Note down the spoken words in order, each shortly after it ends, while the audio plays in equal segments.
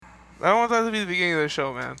I want that to be the beginning of the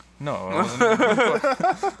show, man. No.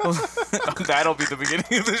 That'll be the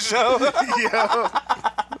beginning of the show. Yeah.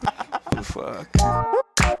 Fuck.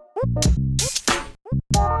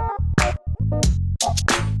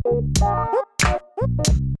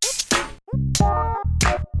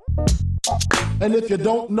 And if you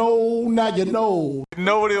don't know, now you know.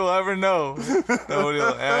 Nobody will ever know. Nobody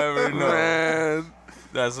will ever know. Man.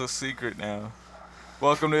 That's a secret now.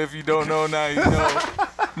 Welcome to If You Don't Know, Now You Know.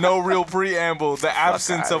 No real preamble. The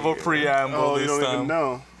absence of a preamble this you don't time. even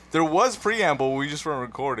know. There was preamble. We just weren't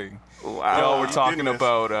recording. Wow. Y'all were You talking did miss.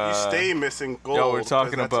 about... you stay missing gold. y'all were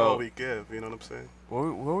talking 'cause that's all about- we give. You know what I'm saying? What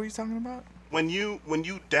were you talking about? When you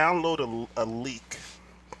download a leak,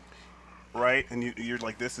 right? And you're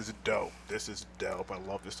like, this is dope. This is dope. I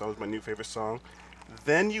love this song. It's my new favorite song.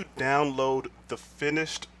 Then you download the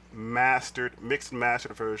finished, mixed and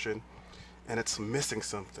mastered version, and it's missing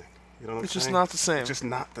something. You know what I'm It's saying? just not the same. It's just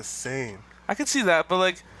not the same. I can see that, but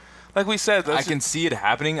like we said, I can see it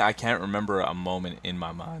happening. I can't remember a moment in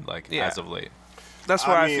my mind, Yeah. as of late. That's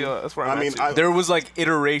where I I mean- feel. That's where I I'm mean, at too. I- There was like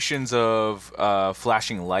iterations of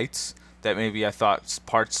flashing lights that maybe I thought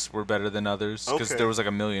parts were better than others because Okay. there was like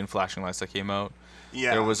a million flashing lights that came out.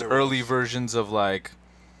 Yeah. there was early versions of like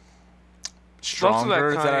Most of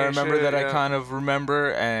Stronger that I Kanye remember shit, that I yeah. kind of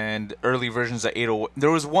remember, and early versions of 808.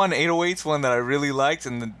 There was one 808s one that I really liked,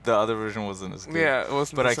 and the other version wasn't as good. Yeah, it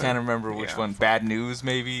wasn't But the I same. can't remember which Yeah. one. Bad News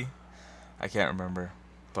maybe. I can't remember,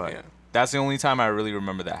 but. Yeah. That's the only time I really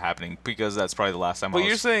remember that happening because that's probably the last time I But was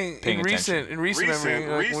you're saying paying in attention. recent memory,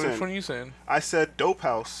 like, which one are you saying? I said Dope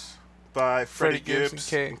House by Freddie Gibbs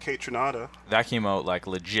Gibbs and and Kate Trinata. That came out like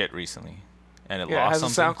legit recently, and it Yeah, it lost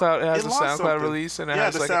has something. a SoundCloud. It has It a lost SoundCloud something. release, and it Yeah,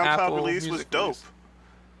 has the like SoundCloud an Apple release was Music dope. release.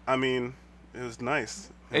 I mean, it was nice.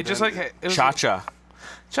 And It just then- like it was Cha-cha.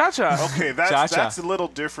 Cha-cha. Okay, that's Cha-cha. a little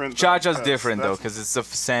different. Cha-cha's though, different though that's- because it's a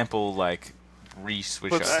sample like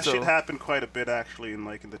re-switch But up. That still. shit happened quite a bit actually in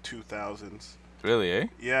the 2000s. Really, eh?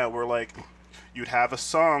 Yeah, where like you'd have a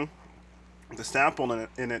song, the sample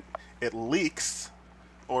in it leaks,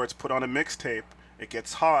 or it's put on a mixtape. It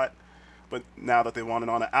gets hot, but now that they want it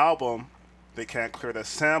on an album, they can't clear the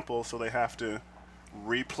sample, so they have to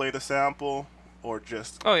replay the sample or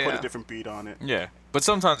just Oh, put yeah. a different beat on it. Yeah, but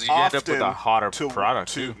sometimes you end up with a Often hotter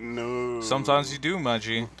product to- too. No. Sometimes you do,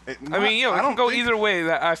 Maji. I mean, it can go either way.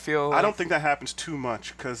 That I feel. I don't think that happens too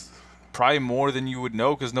much because Probably more than you would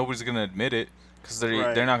know because nobody's gonna admit it because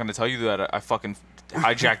Right. they're not gonna tell you that I fucking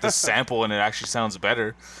hijacked this sample and it actually sounds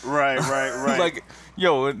better. right. Like,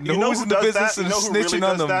 yo, You know who's who in the does business that? of You know who snitching really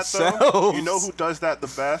on does that, themselves? though? You know who does that the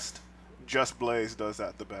best? Just Blaze does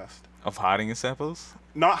that the best. Of hiding his samples?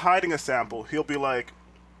 Not hiding a sample. He'll be like,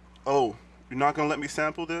 "Oh, you're not gonna let me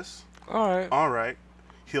sample this? All right. All right."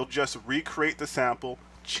 He'll just recreate the sample,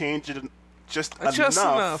 change it just Just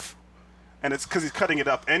enough. and it's because he's cutting it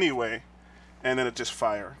up anyway, and then it just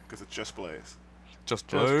fire because it's Just Blaze. Just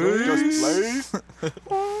Just Blaze.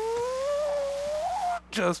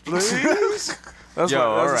 Just please. That's Yo, a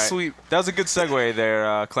alright. sweep. That was a good segue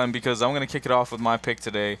there, Clem, because I'm going to kick it off with my pick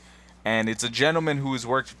today. And it's a gentleman who has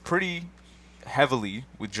worked pretty heavily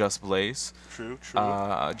with Just Blaze. True.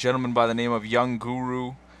 A gentleman by the name of Young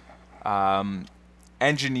Guru,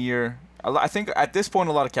 engineer. I think at this point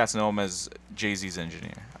a lot of cats know him as Jay-Z's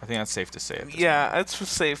engineer. I think that's safe to say. At this Yeah, it's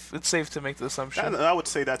safe. It's safe to make the assumption. I would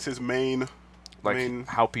say that's his main. like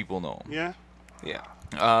how people know him. Yeah.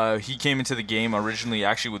 Yeah. He came into the game originally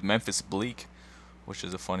actually with Memphis Bleak, which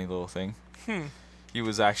is a funny little thing. He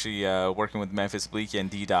was actually working with Memphis Bleak and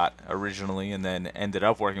D-Dot originally, and then ended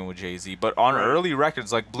up working with Jay-Z. But on early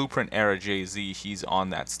records like Blueprint era Jay-Z, he's on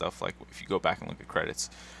that stuff. Like if you go back and look at credits.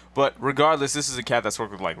 But regardless, this is a cat that's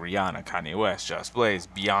worked with like Rihanna, Kanye West, Just Blaze,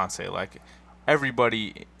 Beyonce, like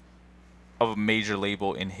everybody of a major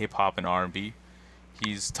label in hip hop and R&B.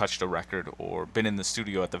 He's touched a record or been in the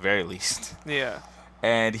studio at the very least. Yeah.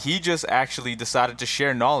 And he just actually decided to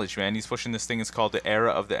share knowledge, man. He's pushing this thing. It's called the Era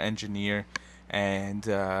of the Engineer. And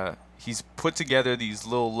he's put together these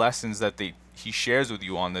little lessons that he shares with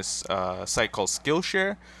you on this site called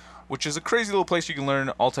Skillshare, which is a crazy little place you can learn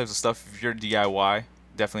all types of stuff if you're DIY.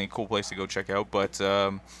 Definitely a cool place to go check out. But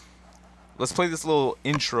let's play this little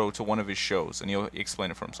intro to one of his shows, and he'll explain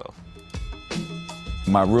it for himself.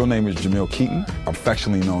 My real name is Jamil Keaton,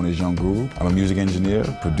 affectionately known as Young Guru. I'm a music engineer,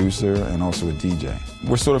 producer, and also a DJ.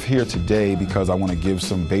 We're sort of here today because I want to give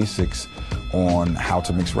some basics on how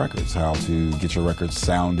to mix records, how to get your records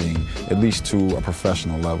sounding at least to a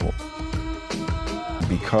professional level.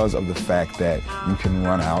 Because of the fact that you can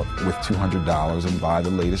run out with $200 and buy the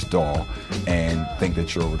latest DAW and think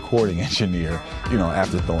that you're a recording engineer,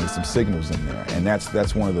 after throwing some signals in there. And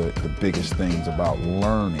that's one of the biggest things about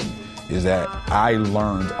learning is that I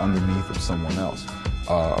learned underneath of someone else.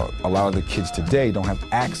 A lot of the kids today don't have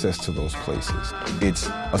access to those places. It's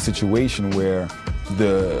a situation where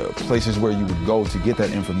the places where you would go to get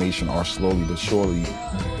that information are slowly but surely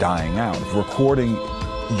dying out. Recording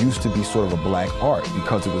used to be sort of a black art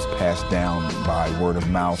because it was passed down by word of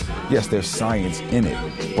mouth. Yes, there's science in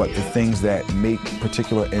it, but the things that make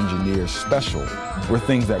particular engineers special were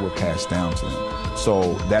things that were passed down to them.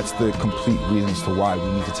 So that's the complete reason as to why we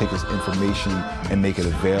need to take this information and make it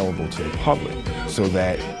available to the public so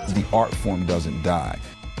that the art form doesn't die.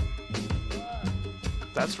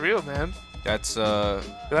 That's real, man. That's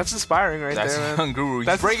inspiring right that's there, man. Young Guru. He's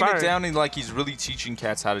That's breaking inspiring. it down and like he's really teaching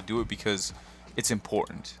cats how to do it because it's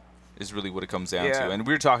important. Is really what it comes down Yeah. to. And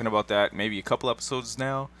we were talking about that maybe a couple episodes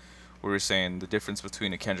now. We were saying the difference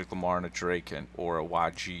between a Kendrick Lamar and a Drake or a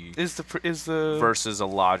YG Is the versus a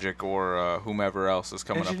Logic or whomever else is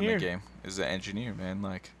coming up Engineer. in the game. Is the engineer, man.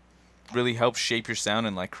 Like, really helps shape your sound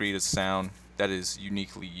and like create a sound that is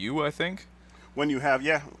uniquely you, I think. When you have,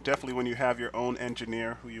 definitely when you have your own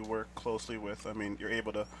engineer who you work closely with, I mean, you're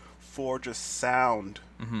able to forge a sound.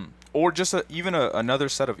 Or just another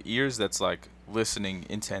set of ears that's like listening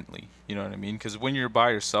intently. You know what I mean? Because when you're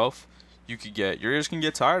by yourself, your ears can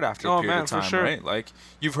get tired after a Oh, period man, of for time, sure. right? Like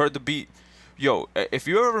you've heard the beat. Yo, if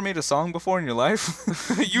you ever made a song before in your life,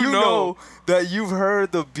 you know. know that you've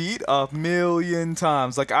heard the beat a million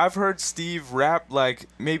times. Like I've heard Steve rap like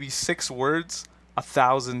maybe 6 words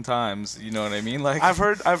 1,000 times. You know what I mean? Like I've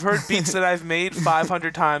heard beats that I've made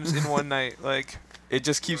 500 times in one night. Like it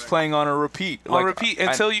just keeps playing on a repeat. on repeat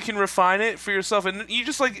until you can refine it for yourself, and you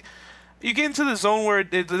just like you get into the zone where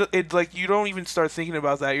it like you don't even start thinking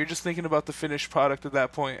about that. You're just thinking about the finished product at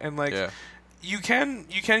that point, and like Yeah. you can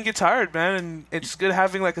get tired, man, and it's good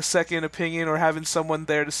having like a second opinion or having someone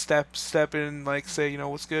there to step in and like say, you know,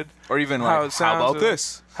 what's good, Or even how like, it sounds, how about or-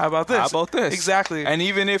 this? how about this, How about this? exactly. And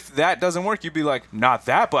even if that doesn't work, you'd be like, not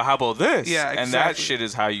that, but how about this? Yeah, And that exactly. shit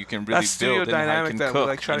is how you can really that studio build and how you dynamic can that cook.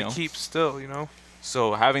 we like try you to know? keep still, you know.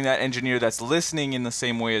 So having that engineer that's listening in the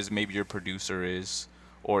same way as maybe your producer is,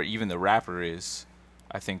 or even the rapper is,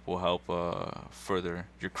 I think will help further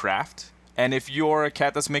your craft. And if you're a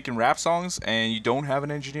cat that's making rap songs and you don't have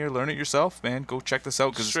an engineer, learn it yourself, man. Go check this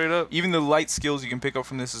out because Straight up. even the light skills you can pick up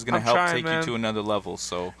from this is gonna I'm help trying, take man. you to another level.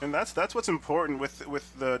 So And that's what's important with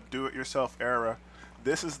the do-it-yourself era.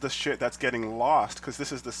 This is the shit that's getting lost because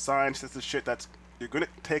this is the science. This is the shit that's you're gonna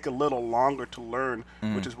take a little longer to learn,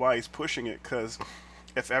 which is why he's pushing it. Because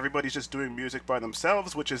if everybody's just doing music by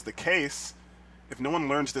themselves, which is the case, if no one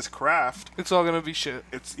learns this craft, It's all gonna be shit.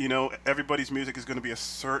 it's everybody's music is going to be a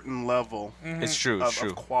certain level it's true, it's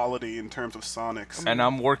of quality in terms of sonics. And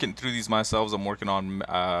I'm working through these myself. I'm working on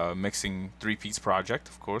mixing 3-piece project,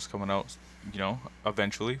 of course, coming out,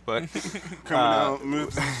 eventually. But Coming out,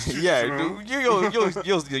 move. yeah,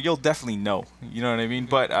 you'll definitely know. You know what I mean?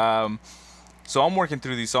 But so I'm working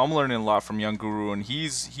through these. So I'm learning a lot from Young Guru, and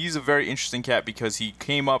he's a very interesting cat because he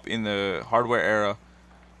came up in the hardware era.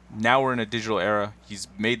 Now we're in a digital era. He's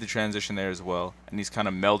made the transition there as well, and he's kind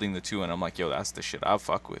of melding the two. And I'm like, yo, that's the shit I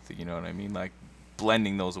fuck with. You know what I mean? Like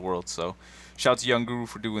blending those worlds. So shout out to Young Guru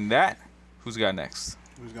for doing that. Who's got next?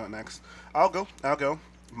 Who's got next? I'll go.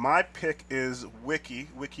 My pick is Wiki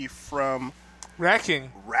from Rat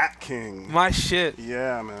King, Rat King. my shit.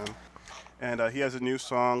 Yeah, man. And he has a new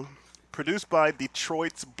song produced by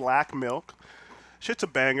Detroit's Black Milk. Shit's a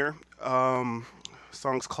banger.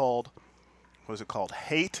 Song's called, what is it called?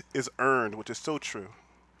 Hate is Earned, which is so true.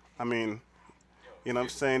 I mean, you know what I'm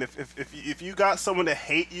saying? If you got someone to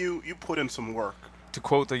hate you, you put in some work. To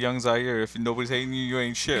quote the Young Zaire, if nobody's hating you, you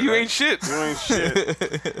ain't shit. You right? ain't shit. You ain't shit.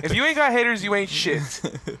 If you ain't got haters, you ain't shit.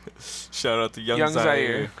 Shout out to Young, Young Zaire.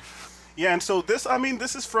 Zaire. Yeah, and so this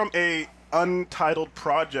is from a untitled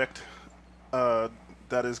project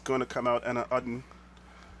that is going to come out at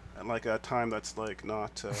a time that's like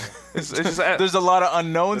not. It's just, There's a lot of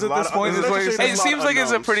unknowns There's at a this lot of- point. Is what you're there's saying? it a lot seems of like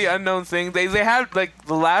it's a unknowns. pretty unknown thing. They had like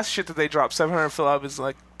the last shit that they dropped, 700 Philip is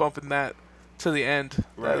like bumping that to the end.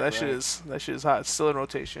 Right, that shit right. is hot. It's still in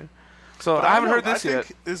rotation. So But I haven't don't heard know, this I yet.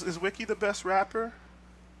 think, Is Wiki the best rapper?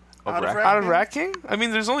 Of Out of rap? rap? Out of Rat King? I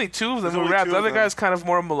mean, there's only 2 of them There's who only rap. 2 The of other them. guy's kind of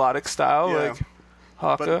more melodic style, Yeah. like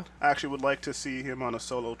Haka. But I actually would like to see him on a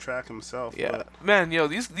solo track himself. Yeah, But man, yo,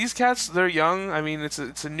 these cats, they're young. I mean, it's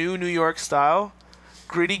a new New York style,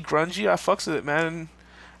 gritty, grungy. I fucks with it, man.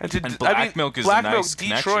 And Black Milk is a Black nice Milk,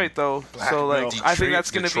 Detroit connection. though. Black So like, Milk. I think that's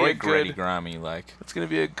gonna Detroit be a gritty, good. grimy, like. It's gonna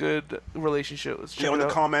be a good relationship. Let's check when it the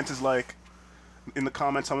out. comment is like, in the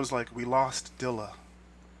comments, someone's like, "We lost Dilla,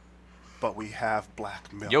 but we have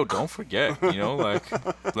Black Milk." Yo, don't forget,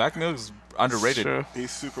 like Black Milk's underrated. Sure. He's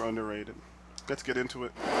super underrated. Let's get into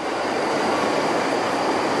it.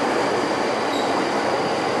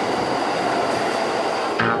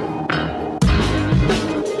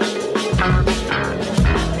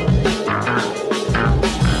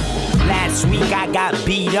 Last week I got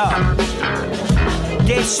beat up.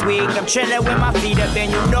 This week I'm chillin' with my feet up,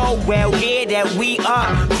 and you know well, yeah, that we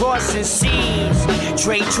up crossing seas.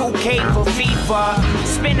 Trade 2K for FIFA.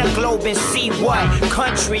 Spin the globe and see what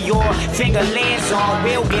country your finger lands on.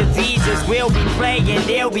 We'll get visas, we'll be playing,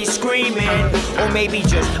 they'll be screaming, or maybe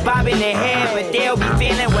just bobbing their head, but they'll be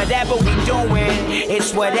feeling whatever we doing.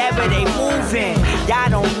 It's whatever they moving. Y'all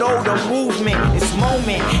don't know the movement, it's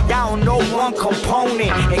moment. Y'all don't know one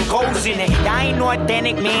component, it goes in it. Y'all ain't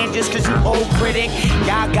authentic, man, just cause you old critic.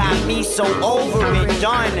 Y'all got me so over it,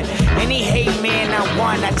 done. Any hate, man, I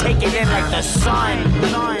won. I take it in like the sun.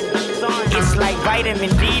 It's like vitamin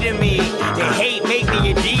D to me. The hate make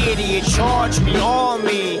me a deity. It charge me, on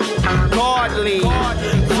me. Godly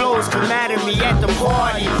flows come out of me at the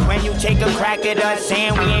party. When you take a crack at us,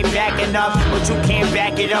 saying we ain't backing up, but you can't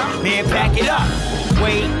back it up, man, back it up.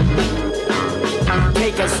 Wait,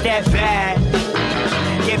 take a step back.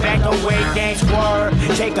 Get back the way things were.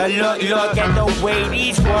 Take a look at the way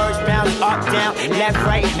these words bounce up, down, left,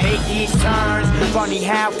 right, make these turns. Funny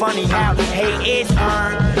how hate is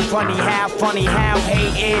earned. Funny how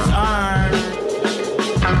hate is earned.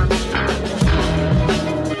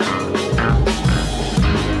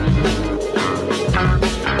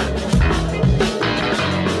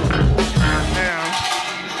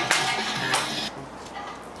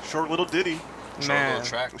 Short little ditty. Man.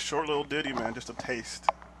 Short little ditty, man. Just a taste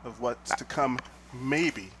of what's to come,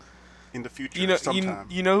 maybe, in the future sometime.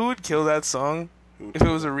 You know who would kill that song? If it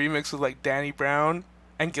was a remix with like Danny Brown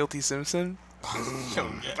and Guilty Simpson?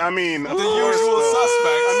 I mean, the usual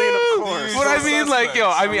suspects. I mean, of course. But I mean, like, yo,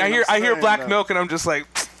 I hear Black Milk and I'm just like,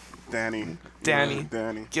 Danny.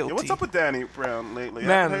 Guilty. Yeah, what's up with Danny Brown lately?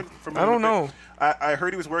 Man, I don't know. I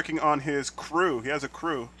heard he was working on his crew. He has a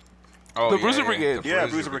crew. Oh, The Bruiser Brigade. Yeah,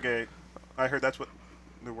 Bruiser Brigade. I heard that's what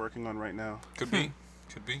they're working on right now. Could be.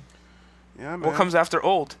 Yeah, man. What comes after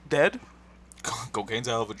old? Dead? Cocaine's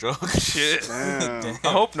a hell of a drug. Shit. Damn.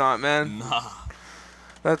 I hope not, man. Nah.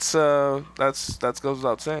 That goes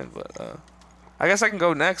without saying, but I guess I can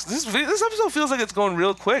go next. This episode feels like it's going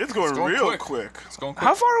real quick. It's going real quick. It's going quick.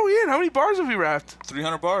 How far are we in? How many bars have we wrapped?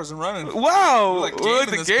 300 bars and running. Wow! We're like We're like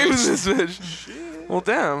the gaming game in this this bitch. Well,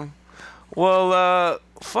 damn. Well,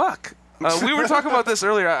 fuck. We were talking about this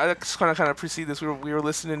earlier. I just kind of precede this. We were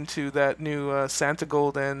listening to that new Santa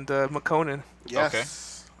Gold and McConan. Yes. Okay.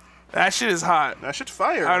 That shit is hot. That shit's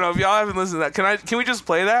fire. I don't know if y'all haven't listened to that. Can we just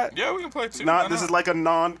play that? Yeah, we can play it too. This is like a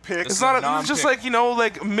non-pick. It's not. It's just non-pick.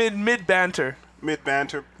 like mid banter. Mid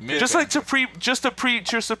banter. Just like to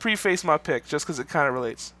preface my pick, just because it kind of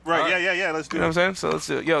relates. Right. Alright. Yeah. Let's do You know it. what I'm saying? So let's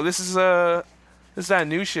do it. Yo, this is that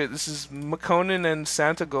new shit. This is McConan and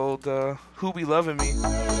Santa Gold. Who Be Loving Me.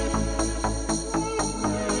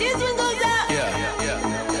 This one goes out.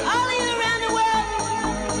 All of you around the world.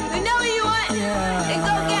 We know what you want. And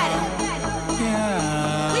go get it.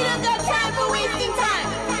 We don't got time for wasting time.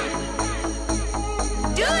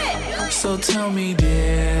 Do it. So tell me,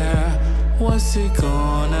 dear, what's it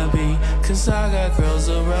gonna be? Cause I got girls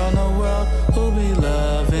around the world who be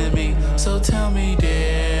loving me. So tell me,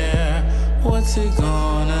 dear, what's it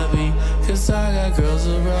gonna be? Cause I got girls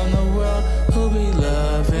around the world who be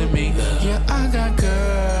loving me. Yeah, I got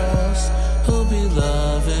girls who be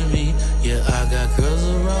loving me. Yeah, I got girls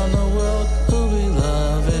around the world who be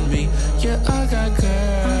loving me. Yeah, I got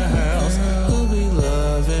girls who be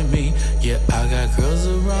loving me. Yeah, I got girls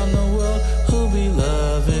around the world who be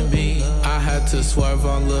loving me. I had to swerve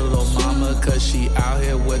on little mama, cause she out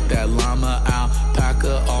here with that llama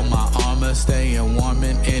alpaca on my armor, staying warm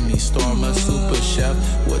in any storm. A super chef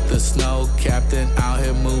with the snow captain out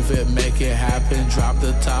here, move it, make it happen. Drop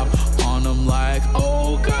the top on them like,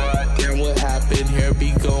 oh god damn, what happened? Hair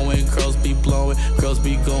be going, curls be blowing, girls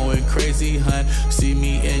be going crazy, hun. See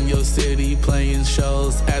me in your city playing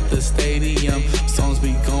shows at the stadium. Songs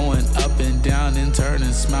be going up and down and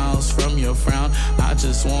turning smiles from your frown. I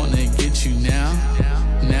just wanna get you now.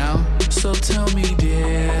 So tell me,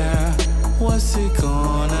 dear, what's it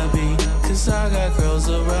gonna be? Cause I got girls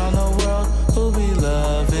around the world who be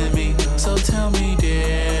loving me. So tell me,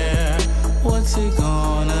 dear, what's it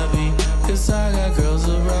gonna be? Cause I got girls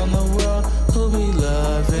around the world who be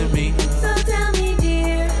loving me. So tell me,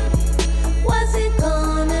 dear, what's it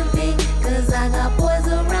gonna be? Cause I got boys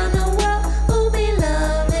around the world who be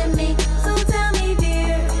loving me. So tell me,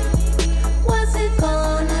 dear, what's it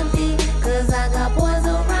gonna be? Cause I got boys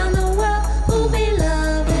around the world who be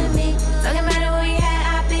loving me. Talking about it when you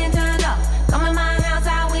had, I've been turned up. Come in my house,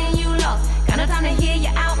 I win, you lost. Got no time to hear you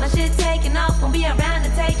out, my shit taking off. Won't be around to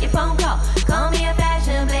take your phone call. Call me a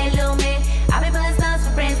fashion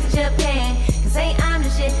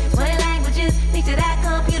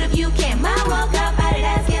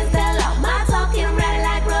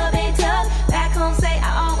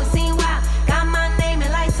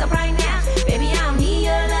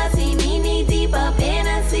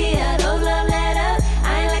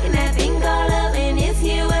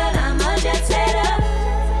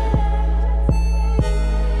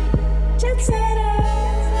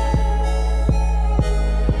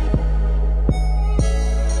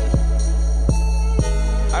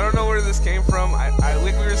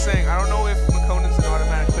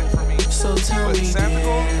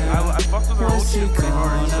What's it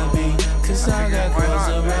gonna be? Cause I got girls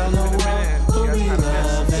around the world who be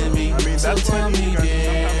loving me. So tell me,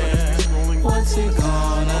 dear, what's it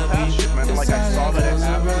gonna be? Cause I got girls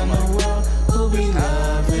around the world who be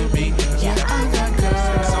loving me. Yeah, I got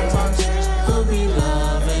girls who be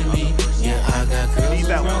loving me. Yeah, I got girls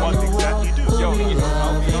around the world who be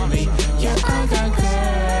loving me. Yeah, I got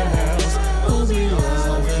girls who be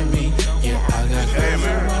loving me. Yeah, I got girls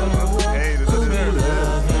around the world who be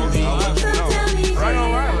loving me.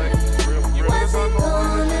 What's it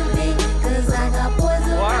gonna be? 'Cause I got boys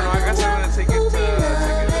Well, I don't know. I guess I'm gonna take it to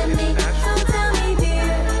international.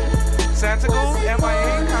 Santa Gold,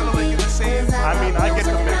 MIA, kind of like in the same. I mean, I get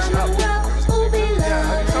them mixed up. Yeah, some people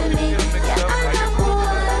get them mixed up. I guess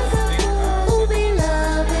Who be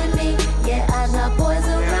loving me? Yeah, I got boys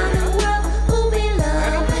around the world who be I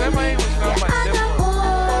know, 'cause loving me. MIA was found by I got Diplo.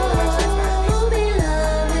 boys who be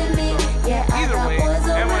loving me. Yeah, I Either got way, boys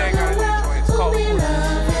MIA around got the a new world joint. It's who called be Foolish.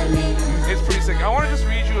 loving me. It's pretty sick. I want to just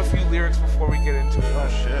read you a few lyrics before we get into it. Oh,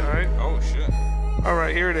 shit. All right. Oh shit. All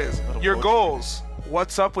right. Here it is. Your poetry. goals.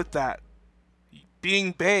 What's up with that?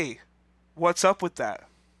 Being bae. What's up with that?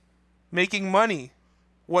 Making money.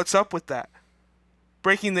 What's up with that?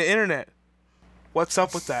 Breaking the internet. What's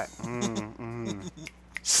up with that?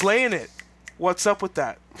 Slaying it. What's up with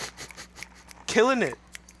that? Killing it.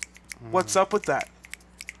 What's up with that?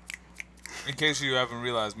 In case you haven't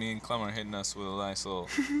realized, me and Clem are hitting us with a nice little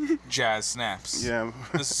jazz snaps. Yeah,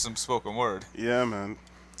 This is some spoken word. yeah, man.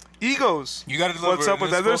 Egos. You gotta deliver What's it up in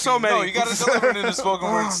with a that? There's so spoken- many. No, you gotta deliver it in a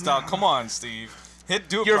spoken word style. Come on, Steve. Do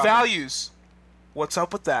it Your properly. values. What's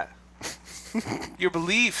up with that? Your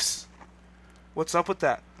beliefs. What's up with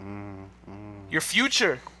that? Your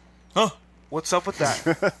future. Huh? What's up with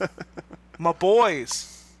that? My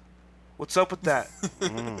boys. What's up with that?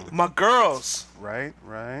 My girls. Right,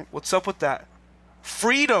 right. What's up with that?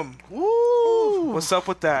 Freedom. Woo! What's up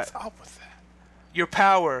with that? up with that? Your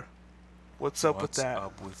power. What's up with What's that?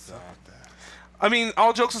 up with that? I mean,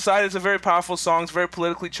 all jokes aside, it's a very powerful song. It's very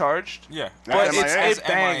politically charged. Yeah. But MIA. as it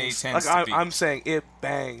MIA bangs. tends Like to be. I'm saying, it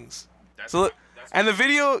bangs. So look, and the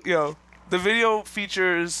video, the video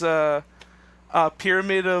features a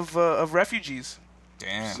pyramid of refugees.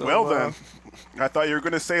 Damn. So, Well then, I thought you were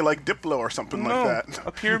gonna say like Diplo or something no, like that.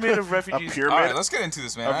 a pyramid of A refugees. pyramid. All right, let's get into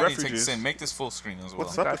this, man. of I need to take refugees. this in. Make this full screen as well.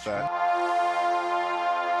 What's up with Gotcha. that?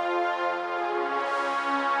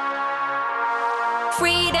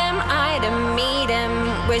 Freedom, I don't meet him.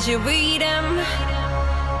 Where's your freedom?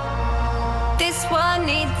 This one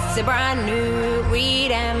needs a brand new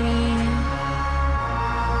freedom.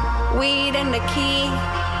 Weed and the key.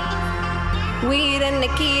 Weed and the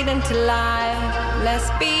key into life. Let's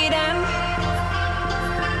beat them.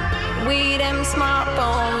 We them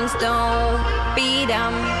smartphones, don't beat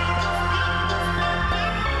them.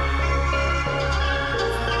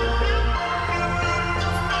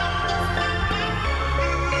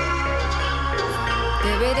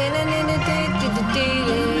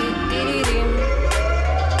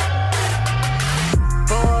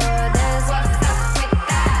 Borders, what's up with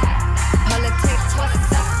that? Politics,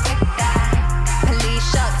 what's up with that? Police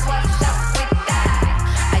shots, what's up with that?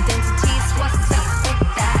 Identities, what's up with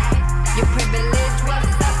that? Your privilege,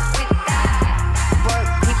 what's up with that?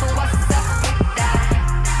 Broke people, what's up with that?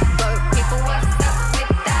 Broke people, what's up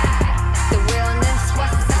with that? The realness,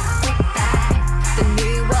 what's up with that? The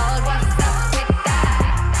new world, what's up with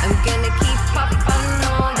that? I'm gonna keep up on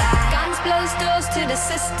all that. Guns blows doors to the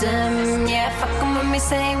system. Yeah, fuck 'em when we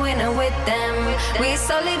say we're not with them. We're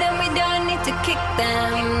solid and we don't need to kick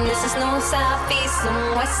them. This is no south, east,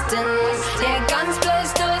 and western. Yeah, guns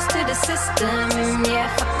blows doors to the system. Yeah,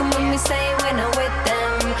 fuck 'em when we say we're not with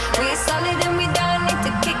them. We're solid and we don't need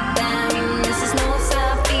to kick them. This is no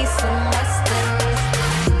south, east, and western.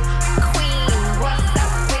 Queen, what's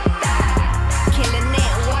up with that? Killing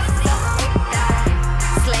it, what's up with that?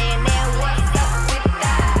 Slaying it, what's up with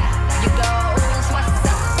that? Your goals, what's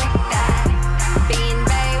up with that? Being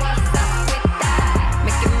bae, what's up with that?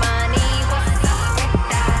 Making money, what's up with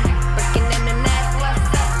that? Breaking in the net,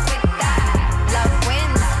 what's up with that? Love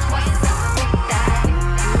wins, what's up with that?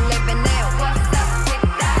 Living it, what's up with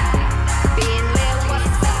that? Being lit,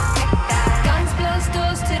 what's up with that? Guns blows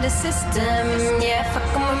doors to the system. Yeah, fuck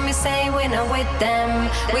 'em when we say we're not with them.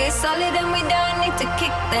 We're solid and we don't need to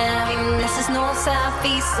kick them. This is north, south,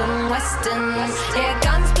 east, and western. Yeah,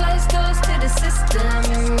 guns blows doors to the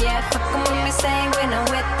system. Yeah, fuck 'em when we say we're not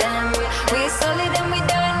with them. We're solid and we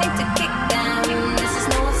don't need to kick them. This is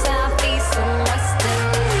north, south, east, and western.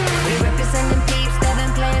 We representing peeps,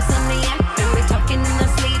 devin players on the anthem. We talking in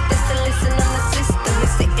our sleep, just to listen on the system. We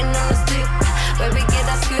sitting on the stoop, where we get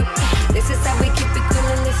our scoop. This is how we keep it cool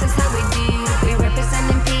and this is how we do.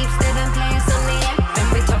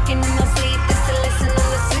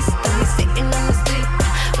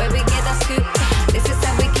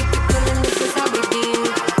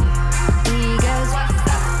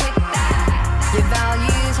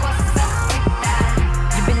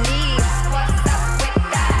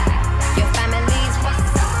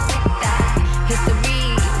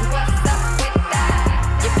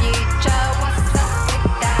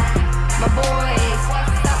 My boys,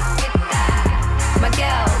 what's up with that? My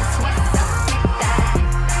girls, what's up with that?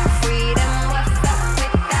 Freedom, what's up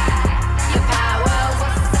with that? Your power,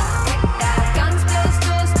 what's up with that? Guns close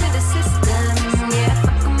doors to the system. Yeah,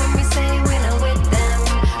 fuck 'em when we say we're not with them.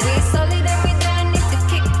 We solid and we don't need to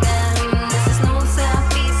kick them. This is no south,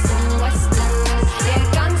 east and western. Yeah,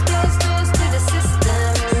 guns close doors to the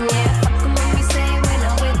system. Yeah, fuck 'em when we say we're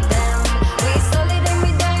not with them. We solid and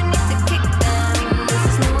we don't need to kick them. This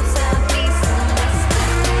is no south, east and western.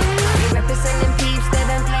 We representing peeps that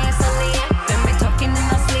don't play us on the anthem. We talking in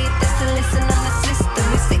our sleep just to listen on the system.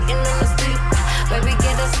 We sitting on the stoop where we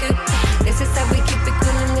get our scoop. This is how we keep it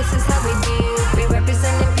cool and this is how we do. We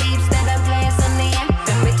representing peeps that don't play us on the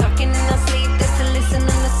anthem. We talking in our sleep just to listen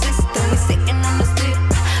on the system. We sitting on the stoop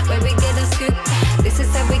where we get our scoop. This is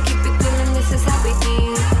how we keep it cool and this is how we do.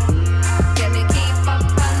 Can we keep up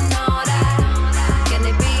on all that? Can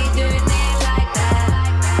it be doing it like that?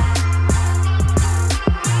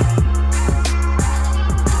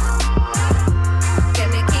 Can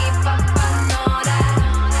we keep up on all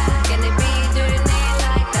that? Can it be doing it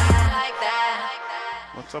like that? Like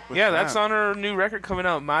that? What's up with Yeah, that? that's on her new record coming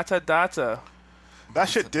out, Mata Data. That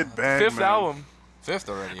shit did bang, Fifth man. album. Fifth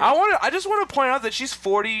already. I just want to point out that she's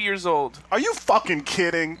 40 years old. Are you fucking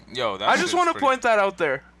kidding? Yo, that I just want to point that out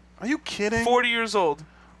there. Are you kidding? 40 years old.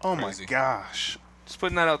 Oh my Crazy. gosh. Just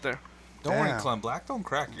putting that out there. Don't worry, Damn. Clem Black, don't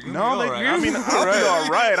crack. You're gonna No, be all right. I mean, I'll be all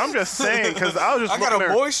right. I'm just saying, because I was just I got looking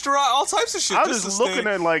a at her. moisturize, all types of shit. I was just just to looking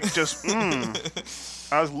stay- at like just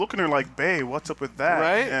I was looking at her like, babe, what's up with that?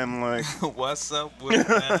 Right? And like, What's up with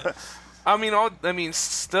that?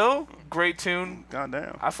 Still great tune.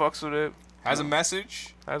 goddamn. I fucks with it. Has a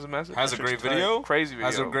message. Has a message. Has a great video. Crazy video.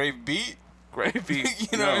 Has a great beat. Great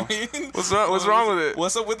beat. You know what I mean? What's wrong with it?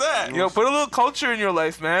 What's up with that? Yo, put a little culture in your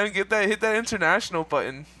life, man. Hit that international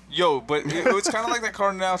button. Yo, but it's kind of like that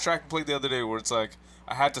Cardinal track I played the other day where it's like,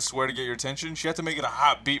 I had to swear to get your attention. She had to make it a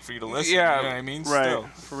hot beat for you to listen. Yeah. You know what I mean? Right. Still.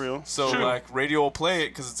 For real. So, True. like, radio will play it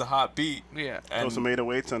because it's a hot beat. Yeah. And Also made a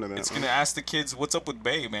weights under that. it's going to ask the kids, what's up with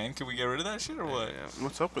Bay, man? Can we get rid of that shit or what?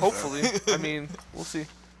 What's up with Hopefully. I mean, we'll see.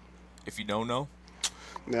 If you don't know, that?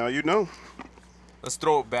 Now you know. let's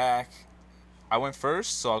throw it back. I went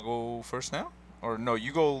first, so I'll go first now? Or no,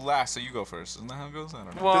 you go last, so you go first. Isn't that how it goes? I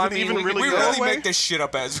don't know. Well, Does I it mean, even we, really We we go really that way? make this shit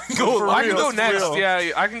up as we go For along. I can go for next. real.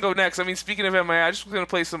 Yeah, I can go next. I mean, speaking of MA, I just was gonna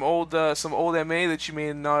play some old MA that you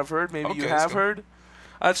may not have heard. Maybe you Okay, have let's go. heard.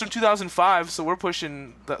 It's from 2005, so we're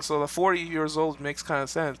pushing. So the 40 years old makes kind of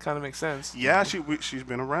sense. Kind of makes sense. Yeah, she's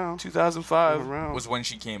been around. 2005. Been around. Was when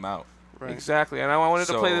she came out. Right. Exactly, and I wanted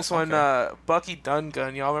to play So, this one, okay. Bucky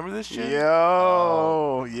Dungun. Y'all remember this shit?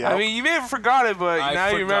 Yo, yeah. I mean, you may have forgot it, but now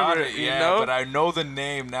you forgot remember it. yeah, You know? but I know the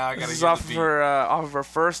name now. I gotta This is get off the of her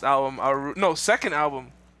first album, second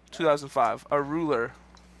album, 2005, A Ruler,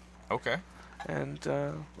 Okay. and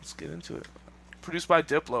let's get into it. Produced by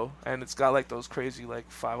Diplo, and it's got like those crazy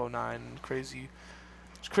like 509 crazy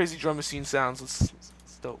drum machine sounds.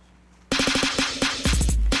 It's dope.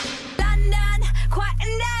 London,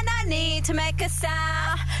 quieting down, I need to make a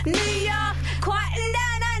sound. New York, quieting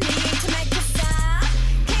down, I need to make a sound.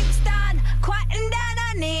 Kingston, quieting down,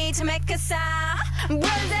 I need to make a sound.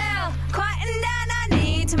 Brazil, quieting down, I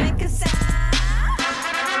need to make a sound.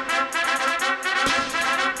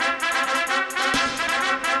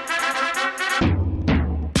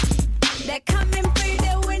 They're coming through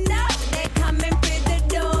the window, they're coming through the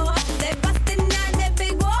door. They're busting down the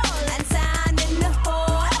big wall and sounding the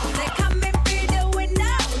hall. They're coming through the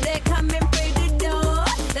window, they're coming through the door.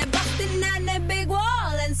 They're busting down the big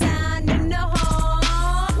wall and sounding the hall.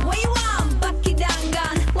 What you want, Bucky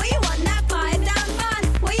Dungun? What you want, that fire down fun?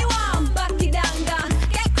 What you want, Bucky Dungun?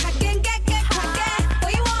 Get cracking, get cracking.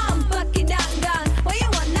 What you want, Bucky Dungun? What you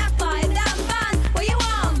want, that fire down fun? What you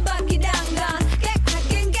want, Bucky Dungun? Get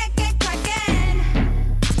cracking, get cracking.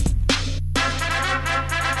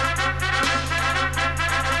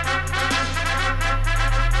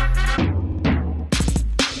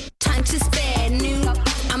 Time to spare new.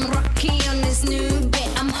 I'm rocky on this new bit.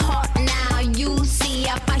 I'm hot now. You see,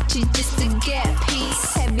 I fight you just to get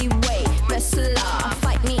peace. Heavyweight wrestler,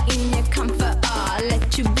 fight me in your comfort.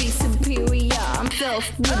 Let you be superior. I'm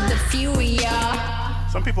filth with the fury.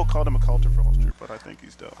 Some people called him a culture vulture, but I think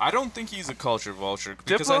he's dope. I don't think he's a culture vulture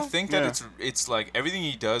because I Diplo? think that Yeah. it's like everything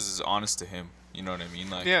he does is honest to him. You know what I mean?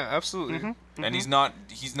 Like, Yeah, absolutely. Mm-hmm. and he's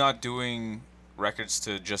not doing records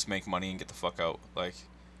to just make money and get the fuck out. Like,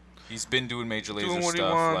 he's been doing Major Lazer Doing what he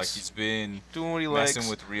stuff. wants. Like, he's been Doing what he messing likes.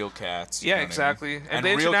 with real cats. you Yeah, know what I mean? exactly. And the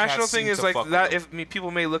real international cats thing seem is to like fuck with that. him.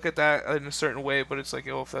 People may look at that in a certain way, but it's like,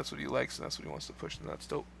 if that's what he likes and that's what he wants to push, then that's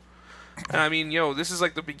dope. And I mean, this is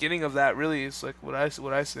like the beginning of that. Really, it's like what I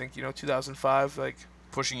think. 2005, like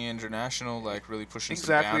Pushing international, like really pushing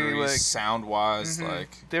Exactly, some boundaries, like- sound-wise, Mhm.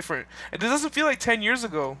 like different. It doesn't feel like 10 years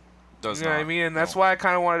ago. does You know not. what I mean? And that's no. why I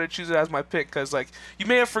kind of wanted to choose it as my pick, because like you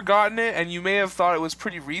may have forgotten it, and you may have thought it was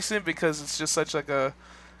pretty recent because it's just such like a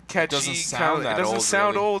catchy. Doesn't sound kinda, that it doesn't old,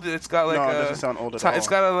 sound really. old. It's got like No, it a. doesn't sound old at It's all.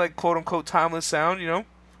 got a like quote unquote timeless sound,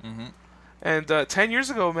 Mm-hmm. And 10 years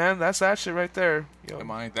ago, man, that's that shit right there. That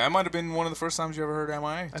might have been one of the first times you ever heard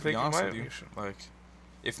MIA. To think be it honest might with you, have. like,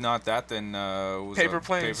 if not that, then was Paper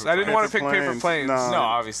Planes. I didn't want to pick Paper Planes, Planes. no. No,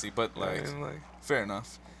 obviously, but like, I mean, like, fair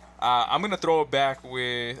enough. I'm gonna throw it back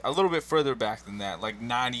with a little bit further back than that, like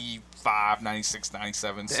 95, 96,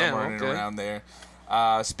 97, somewhere in and okay. around there.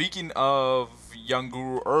 Speaking of Young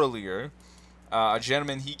Guru earlier, a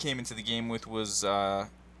gentleman he came into the game with was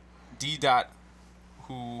D. Dot,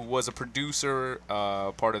 who was a producer,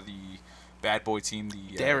 part of the Bad Boy team,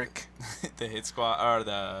 the Derek. the Hit Squad, or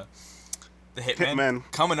the Hitmen.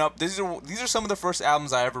 Hitmen. Coming up, these are some of the first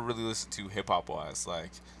albums I ever really listened to hip hop wise,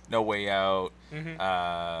 like No Way Out,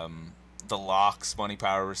 The Locks, Money,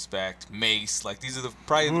 Power, Respect, Mace. Like these are the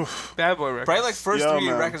probably Bad Boy records. like first Yo, 3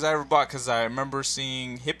 man. records I ever bought, because I remember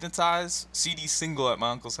seeing Hypnotize CD single at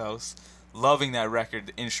my uncle's house. Loving that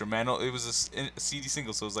record, instrumental. It was a CD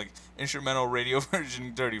single, so it was like instrumental, radio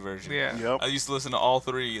version, dirty version. Yeah. Yep. I used to listen to all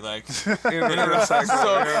 3, like. In reverse cycle,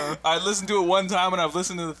 So yeah. I listened to it one time, and I've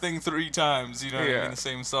listened to the thing 3 times. You know what I Yeah. mean? The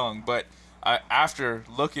same song. But after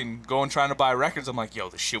trying to buy records, I'm like, yo,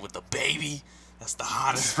 the shit with the baby. That's the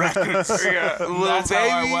hottest records. Yeah, Lil That's how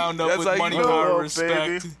I Baby, wound up that's with how you Money, know. Power, Lil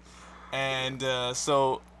Respect. Baby. And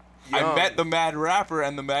so I Young. met the mad rapper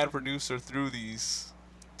and the mad producer through these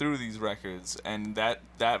records, and that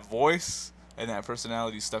voice and that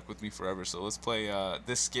personality stuck with me forever. So let's play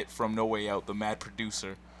this skit from No Way Out, the mad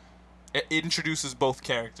producer. It introduces both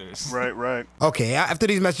characters. Right. Okay, after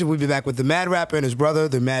these messages, we'll be back with the mad rapper and his brother,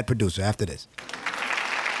 the mad producer, after this.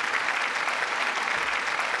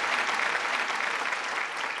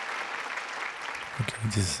 Okay,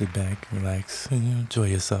 just sit back, relax, and enjoy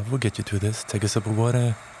yourself. We'll get you through this. Take a sip of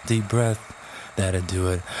water, deep breath. That'll do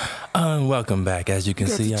it. Welcome back. As you can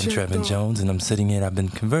Got see, the I'm check, Trevin though. Jones, and I'm sitting here. I've been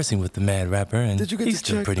conversing with the mad rapper, and Did you get he's the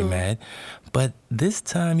still check, pretty though? mad. But this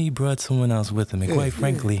time he brought someone else with him, and quite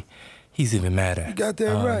frankly, he's even madder. You got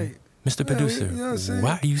that right. Mr. Yeah, Producer, you know what I'm saying?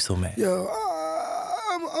 why are you so mad? Yo,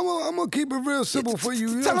 I'm gonna keep it real simple for you.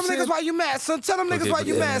 You Tell know them what I'm niggas saying? why you mad, son. Tell them niggas Okay, why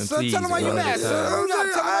you but, mad, son. please, Tell them why you one at mad, a son. time. Tell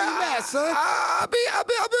them why you mad, son.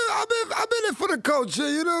 I've been in for the culture.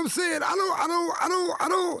 You know what I'm saying?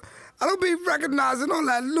 I don't be recognizing all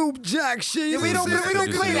that loop jack shit. You Yeah, we know don't what I'm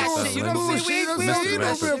saying? play that Bullshit, shit, you know what I'm saying? bullshit, We you know don't what I'm saying? do that You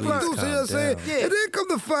know shit. what I'm saying? You know what I'm saying? Yeah. And then come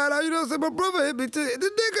to find out, you know what I'm saying? My brother hit me too. The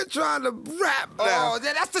nigga trying to rap now. Oh,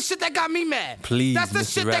 that's the shit that got me mad. Please, That's the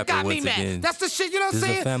Mr. shit that Rapper, got me once mad. again. That's the shit, you know what I'm This is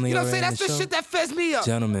a saying? family You know what I'm saying? oriented That's the show. shit that feds me up.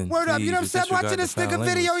 Gentlemen, Word up, you know what I'm please saying? I'm watching disregard this the nigga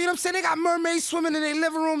foul video, language. you know what I'm saying? They got mermaids swimming in their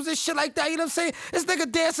living rooms and shit like that, you know what I'm saying? This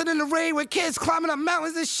nigga dancing in the rain with kids climbing up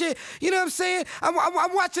mountains and shit. You know what I'm saying? I'm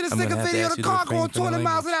watching this I'm gonna nigga have to video, ask the you to car refrain going from the 200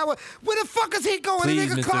 miles an hour. Where the fuck is he going? Please,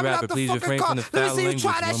 the nigga Mr. climbing Rapper, out the please fucking refrain car. from the Let me foul see you language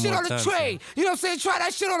try that one shit more on the time, tray. You know what I'm saying? Try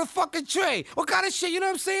that shit on the fucking tray. What kind of shit, you know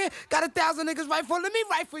what I'm saying? Got 1,000 niggas right for it. Let me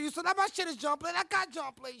write for you. So now my shit is John Blade. I got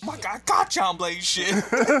John Blade shit. My God, I got John Blaze shit.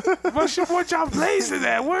 What's your boy John Blaze in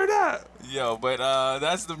that? Word up. Yo, but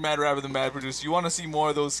that's the mad rapper, the mad producer. You want to see more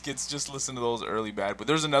of those skits? Just listen to those early bad. But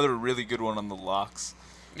there's another really good one on the Locks.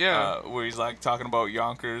 Yeah. Where he's like talking about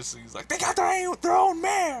Yonkers. He's like, they got their own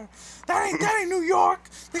mayor. That ain't New York.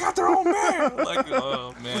 They got their own mayor. Like,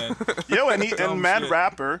 oh man. Yo, and Dumb Mad shit.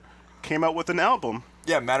 Rapper came out with an album.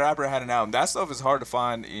 Yeah, Mad Rapper had an album. That stuff is hard to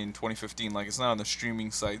find in 2015. Like, it's not on the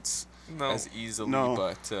streaming sites No. as easily. No.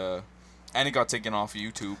 But and it got taken off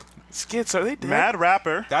YouTube. Skits, are they dead? Mad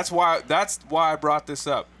Rapper. That's why I brought this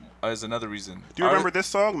up as another reason. Do you remember this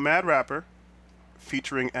song, Mad Rapper,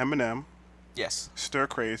 featuring Eminem, Yes. Stir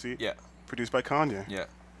Crazy, Yeah. produced by Kanye? Yeah.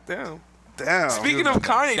 Damn. Damn. Speaking of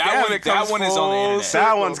Kanye, That damn, one- it comes that one is on the full internet. circle.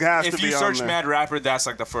 That one's has If to you be search on there. Mad Rapper, that's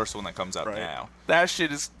like the first one that comes up Right. now. That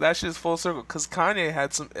shit is full circle because Kanye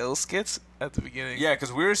had some ill skits at the beginning. Yeah,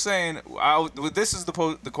 because we were saying, this is the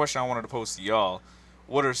question I wanted to pose to y'all.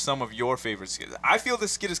 What are some of your favorite skits? I feel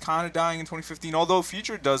this skit is kind of dying in 2015, although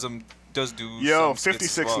Future does do Yo, some skits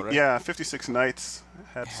 56, as well, right? yeah, 56 Nights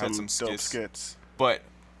had Had some some dope skits. skits. But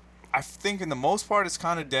I think in the most part it's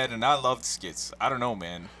kind of dead, and I loved skits. I don't know,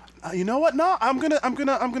 man. You know what? No, I'm gonna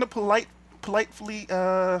politely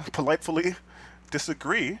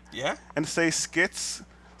disagree Yeah? and say skits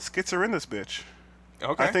are in this bitch.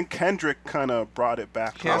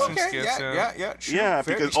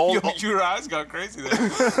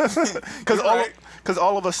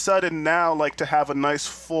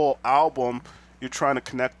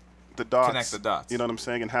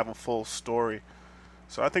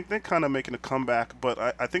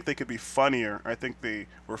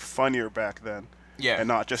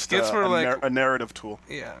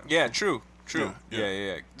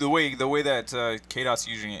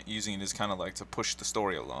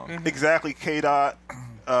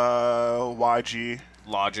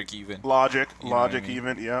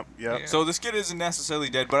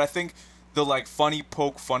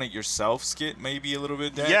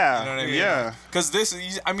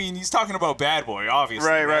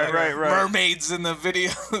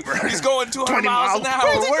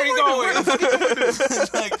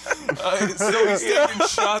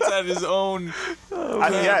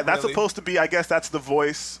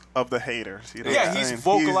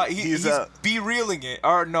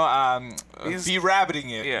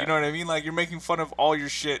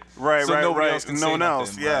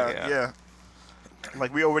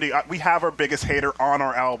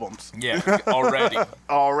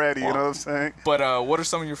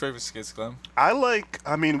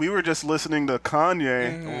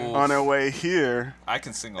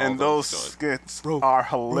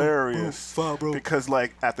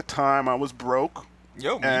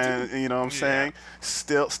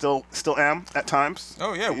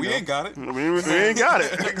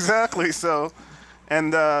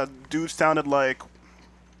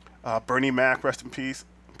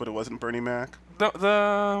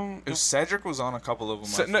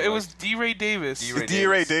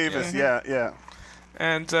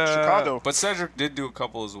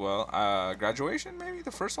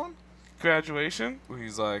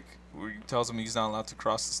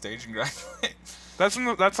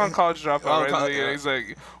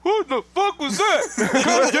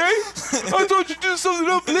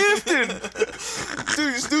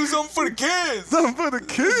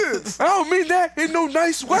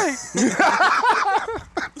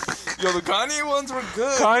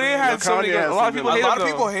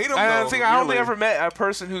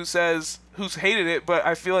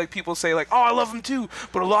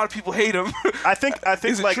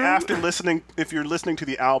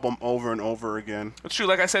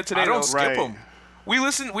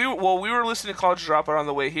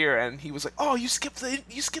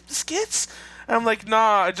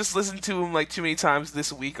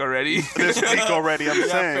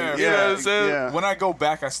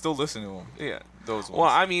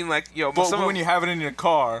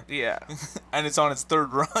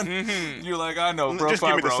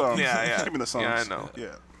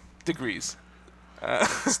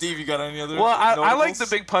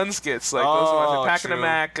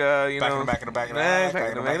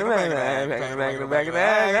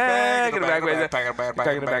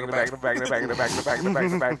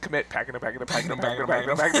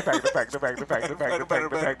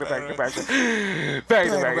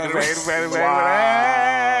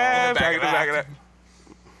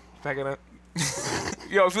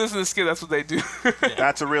 Yo, if you listen to the skit, that's what they do.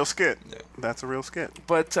 That's a real skit. That's a real skit.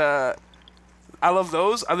 But I love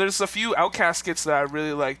those. There's a few Outkast skits that I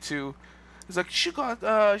really like too. It's like she got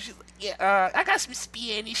I got some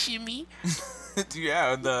Spanish in me.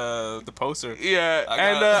 Yeah, the poster. Yeah,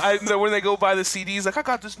 and when they go buy the CDs, like I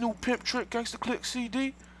got this new Pimp Trick Gangsta Click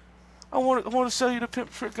CD. I want to sell you the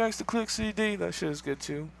Pimp Trick Gangsta Click CD. That shit is good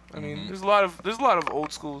too. I mean, there's a lot of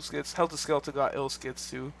old school skits. Helter Skelter got ill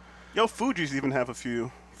skits too. Yo, Fugees even have a few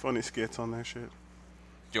funny skits on their shit.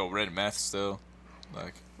 Yo, Red Meth still.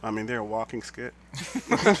 Like, I mean, they're a walking skit.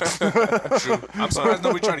 true. I'm surprised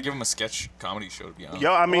nobody tried to give him a sketch comedy show, to be honest.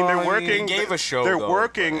 Yo, I mean, they're working. He gave a show, They're though,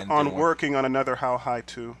 working and on didn't work. working on another How High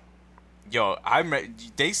 2. Yo,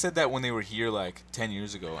 they said that when they were here like 10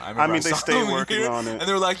 years ago. I mean, they saw stay them working here, on it. And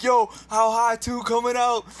they were like, yo, How High 2 coming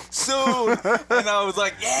out soon. And I was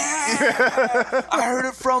like, yeah, I heard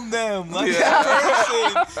it from them. Like,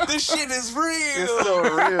 this shit is real. It's so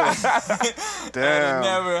real. Damn. And it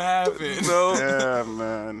never happened. Yeah,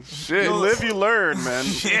 man. Shit. You live, you learn, man.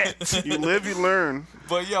 Shit. You live, you learn.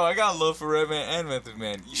 But yo, I got love for Redman and Method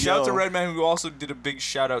Man. Shout out to Yo. Redman, who also did a big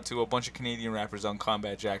shout out to a bunch of Canadian rappers on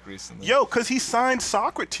Combat Jack recently. Yo, cause he signed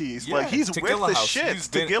Socrates. Yeah, like he's to with Gilla the House. shit. He's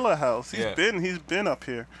To been- Gilla House. Yeah. He's been up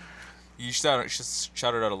here. You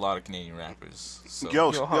shouted out a lot of Canadian rappers. So.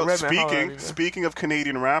 Redman, Speaking of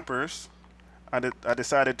Canadian rappers, I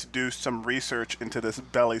decided to do some research into this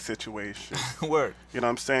belly situation. Word. You know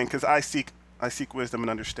what I'm saying? Because I seek wisdom and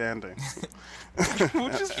understanding.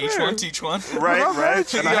 Each one teach one.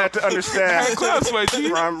 Right. And I had to understand. Class, my G.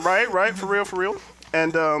 Right, for real.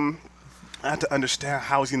 And I had to understand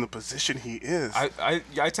how he's in the position he is. I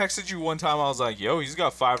texted you one time. I was like, "Yo, he's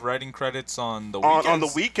got 5 writing credits on the weekend." On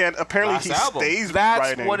the weekend, apparently he stays That's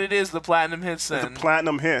writing. what it is. The platinum hits. Then The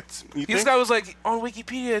platinum hits. You this think? guy was like, on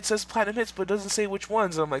Wikipedia it says platinum hits, but it doesn't say which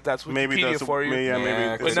ones. I'm like, that's Wikipedia Maybe that's for you. maybe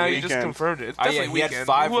But it's now the you just weekend. confirmed it. It's Yeah, definitely he had weekend.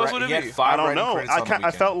 5. Who else would it He had be? 5 I don't writing know. credits on the weekend.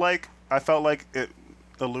 I felt like it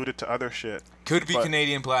alluded to other shit. Could be but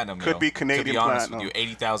Canadian platinum. could yo. be To Canadian be honest platinum. with you,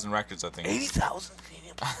 80,000 records, I think. 80,000.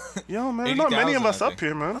 Yo, man, not many of 80,000, us I up think.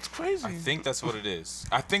 here, man. That's crazy. I think that's what it is.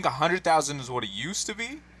 I think 100,000 is what it used to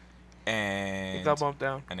be, and It got bumped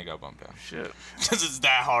down. And it got bumped down. Shit. Because it's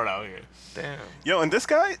that hard out here. Damn. Yo, and this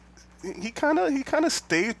guy, he kind of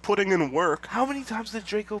stayed putting in work. How many times did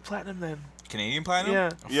Drake go platinum then? Canadian platinum? Yeah.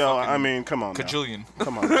 Yo, I mean, come on. Now. Kajillion.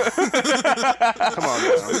 Come on. Come on.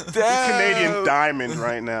 Now. He's Canadian diamond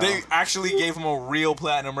right now. They actually gave him a real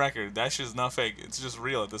platinum record. That shit's not fake. It's just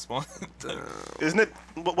real at this point. Isn't it?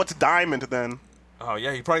 What's diamond then? Oh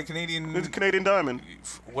yeah, he probably Canadian. It's Canadian diamond.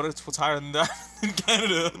 What's higher than that in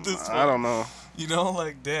Canada at this point? I don't know. You know,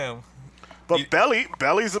 like damn. But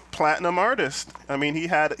Belly's a platinum artist. I mean, he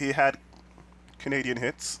had Canadian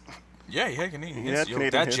hits. Yeah, he had Canadian He hits. had Yo,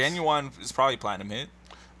 Canadian that hits. Genuine is probably platinum hit.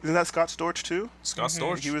 Isn't that Scott Storch too? Scott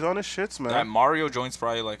Storch. He was on his shits, man. That Mario joint's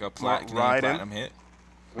probably like a Riding. platinum hit.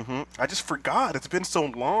 I just forgot. It's been so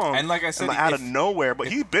long. And like I said, out of nowhere, but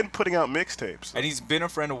he's been putting out mixtapes. And he's been a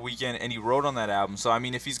friend of Weekend, and he wrote on that album. So I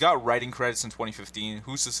mean, if he's got writing credits in 2015,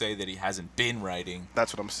 who's to say that he hasn't been writing?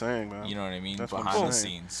 That's what I'm saying, man. You know what I mean? That's what I'm Behind the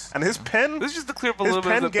saying. scenes. And his pen. This is just to clear up a his little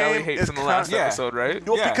bit of pen the belly game hate is from the last kinda- episode, right?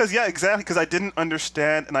 Well, because exactly. Because I didn't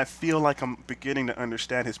understand, and I feel like I'm beginning to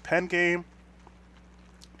understand his pen game.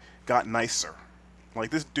 Got nicer. Like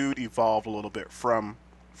this dude evolved a little bit from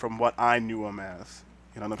what I knew him as.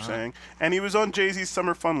 You know what I'm saying? And he was on Jay-Z's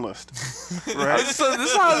Summer Fun list. Right? So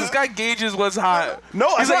this is how this guy gauges what's hot. No,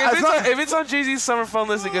 He's it's like, not- if it's on Jay-Z's Summer Fun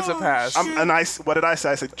list, it gets a pass. What did I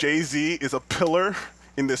say? I said Jay-Z is a pillar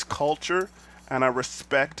in this culture, and I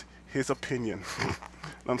respect his opinion.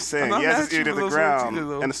 I'm saying I'm he not has his mad ear at to you the for those ground, words either,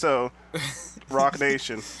 though. and so Rock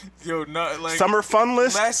Nation. Yo, not like Summer Fun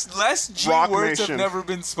list. Less G Rock words Nation. have never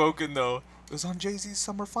been spoken though. It was on Jay-Z's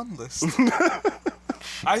Summer Fun list.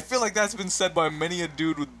 I feel like that's been said by many a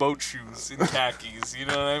dude with boat shoes and khakis. You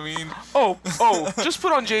know what I mean? Oh, just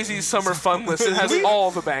put on Jay-Z's Summer Fun list. It has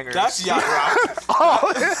all the bangers. That's yacht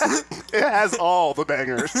rock. It has all the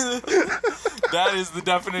bangers. That is the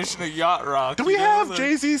definition of yacht rock. Do we you know? have Like-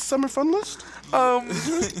 Jay-Z's Summer Fun list?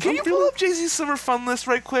 Can you pull up Jay-Z's Summer Fun list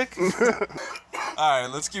right quick? All right,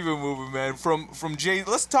 let's keep it moving, man. From Jay,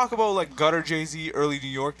 let's talk about like gutter Jay-Z, early New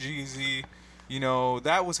York Jay-Z. You know,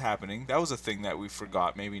 that was happening. That was a thing that we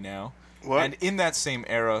forgot maybe now. What? And in that same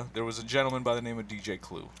era, there was a gentleman by the name of DJ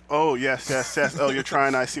Clue. Oh yes. Oh, you're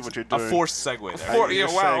trying. I see what you're A doing. forced segue there. You're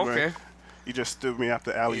wow, segueing. okay. You just threw me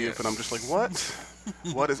after alley oop, and I'm just like, what?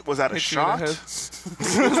 Was that a Hit you in the shot? head.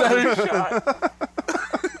 Was that a shot?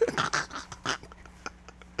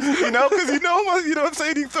 You know, because you know what I'm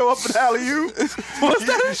saying? You throw up an alley oop.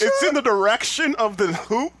 It's in the direction of the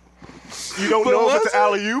hoop. You don't know if it's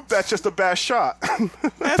alley oop. That's just a bad shot.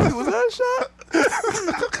 Anthony, was that a shot?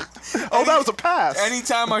 Oh, that was a pass.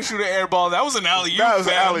 Anytime I shoot an air ball, that was an alley oop. That was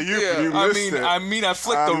an alley-oop, and you missed it. I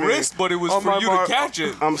flicked the wrist, but it was On for my you Marv- to catch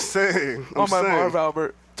it. I'm saying. On my Marv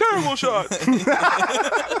Albert. Terrible shot.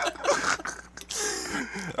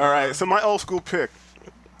 All right, so my old school pick,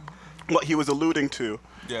 what he was alluding to,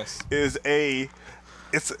 Yes. is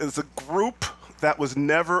it's a group that was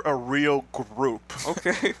never a real group.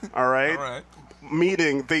 Okay. All right? All right.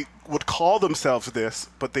 Meaning they would call themselves this,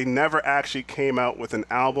 but they never actually came out with an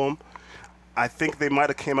album. I think they might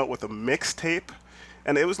have came out with a mixtape,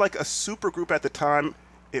 and it was like a super group at the time.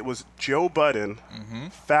 It was Joe Budden,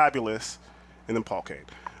 Fabulous, and then Paul Kane.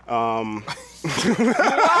 Wow!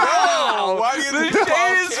 Why do you think shade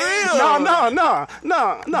Paul is Kane? real. No.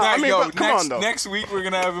 Nah, I mean, yo, but come next, on though. Next week we're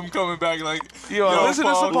gonna have him coming back like, Yo, listen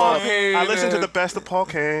to some Paul Kane. I listened to the best of Paul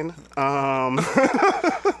Kane. I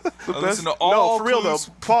listen to all. No, for real though.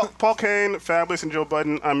 Clues. Paul Kane, Fabulous, and Joe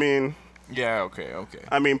Budden. I mean, Okay.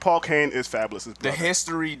 Paul Kane is Fabulous's The brother.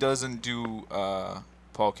 history doesn't do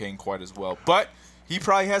Paul Kane quite as well, but he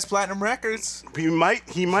probably has platinum records. He might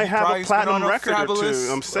have Probably a platinum been on a record or Fabulous-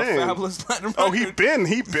 two. I'm a saying. Fabulous platinum Oh, record.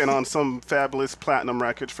 he been on some Fabulous platinum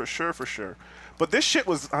records for sure. But this shit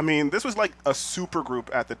was, this was like a super group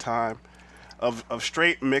at the time of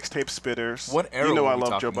straight mixtape spitters. What era You know were I we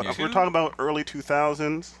love Joe talking Budden. here? We're talking about early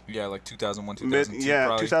 2000s. Yeah, like 2001, Mid, 2002.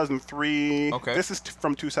 probably. 2003. Okay. This is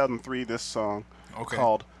from 2003, this song. Okay.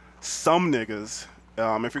 Called Some Niggas.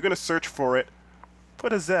 If you're going to search for it,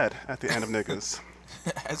 put a Z at the end of niggas.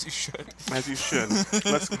 As you should. As you should.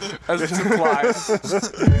 Let's, As it's implied.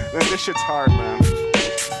 this shit's hard, man.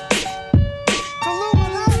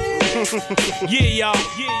 Yeah, y'all.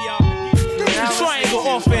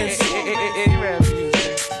 Triangle offense.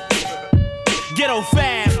 Ghetto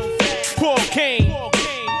Fab. Paul Kane.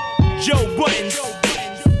 Joe Buttons.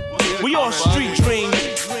 We all street dream.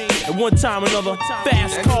 At one time or another,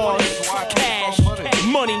 fast cars, cash,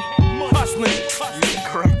 money, hustling. You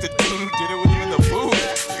corrected the dude who did it with him in the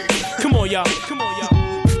booth. Come on, y'all.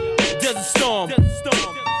 Desert Storm.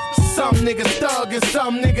 Some niggas thug and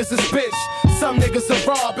some niggas is bitch. Some niggas are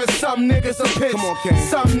rob and some niggas are pitch. Come on, King.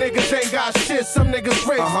 Some niggas ain't got shit, some niggas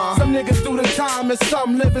rich. Some niggas do the time and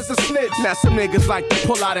some live as a snitch. Now some niggas like to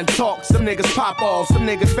pull out and talk. Some niggas pop off. Some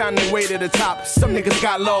niggas found their way to the top. Some niggas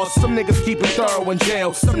got lost. Some niggas keep it thorough in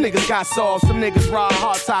jail. Some niggas got soft. Some niggas ride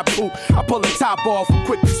hard top coupe. I pull the top off. I'm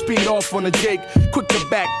quick to speed off on the Jake. Quick to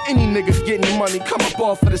back any nigga getting money. Come up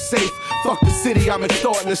off of the safe. Fuck the city, I'm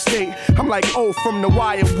extorting the state. I'm like from the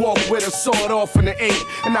wire, walk with a sword off in the 8.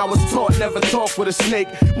 And I was taught never talk with a snake.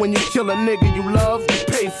 When you kill a nigga you love, you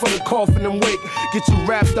pay for the coffin and wake. Get you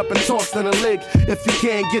wrapped up and tossed in a lake. If you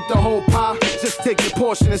can't get the whole pie, just take your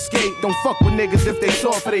portion and skate. Don't fuck with niggas if they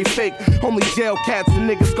soft or they fake. Only jail cats and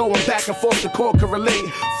niggas going back and forth to court can relate.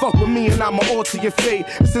 Fuck with me and I'ma alter your fate.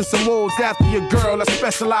 Send some wolves after your girl. I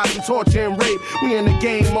specialize in torture and rape. We in the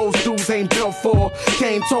game most dudes ain't built for.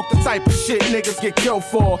 Can't talk the type of shit niggas get killed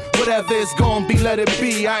for. Whatever it's gon' be, let it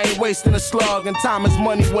be. I ain't wasting a slug, and time is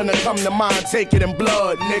money when it come to mine. Take it in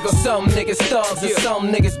blood, nigga. Some niggas thugs and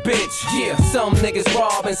some niggas bitch. Yeah. Some niggas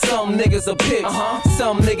rob and some niggas a bitch.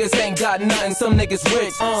 Some niggas ain't got nothing, some niggas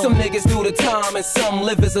rich. Some niggas do the time and some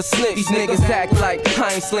live as a snitch. These niggas act like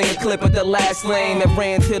I ain't sling a clip at the last lane that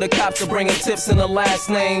ran to the cops to bringin' tips in the last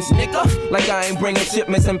names. Nigga, like I ain't bringing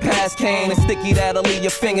shipments and pass cane and sticky that'll leave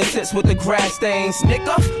your fingertips with the grass stains.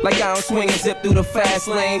 Nigga, like I don't swing and zip through the fast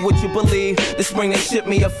lane. Would you believe this spring they ship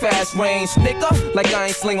me a fast range? Nigga, like I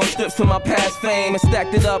ain't sling on strips for my past fame and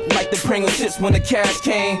stacked it up like the Pringle chips when the cash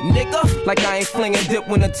came. Nigga, like I ain't flinging dip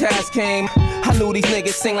when the task came. I knew these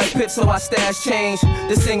niggas sing like Pip, so I stash change.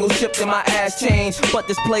 The single shipped in my ass change, but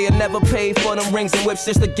this player never paid for them rings and whips,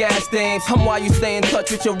 just the gas stains. I'm why you stay in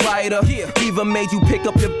touch with your writer. Even made you pick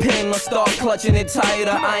up your pen or start clutching it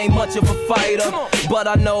tighter. I ain't much of a fighter, but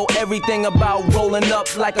I know everything about rolling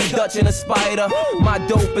up like a Dutch and a spider. My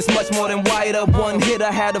dope is much more than wider. One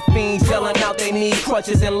hitter had the fiends yelling out they need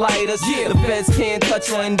crutches and lighters. The feds can't touch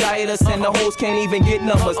or indict us, and the hoes can't even get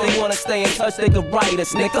numbers. They wanna stay in touch, they could write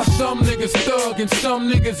us, nigga. Some niggas thug and some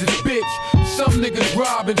niggas is bitch. Some niggas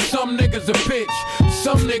rob and some niggas a bitch.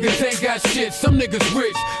 Some niggas ain't got shit, some niggas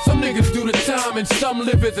rich. Some niggas do the time and some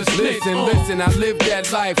live as a snitch. Listen, I lived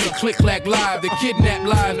that life, the click-clack live, the kidnap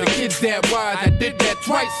lives, the kids that wise. I did that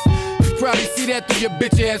twice. You probably see that through your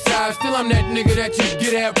bitch ass eyes. Still I'm that nigga that you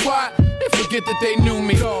get at. Why? They forget that they knew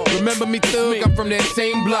me. Remember me, thug? I'm from that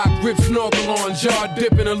same block. Rip snorkel on, jar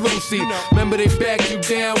dipping a Lucy. Remember they backed you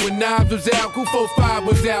down when Knives was out, Cool 45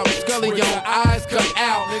 was out, Scully on eyes cut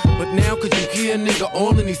out. But now, cause you hear a nigga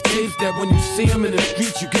all in these tapes, that when you see him in the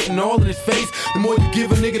streets, you getting all in his face. The more you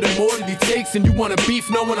give a nigga, the more that he takes. And you wanna beef,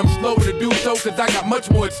 knowing I'm slow to do so, cause I got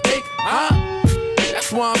much more at stake. Huh?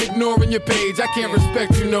 That's why I'm ignoring your page. I can't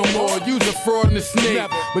respect you no more. You's a fraud and a snake.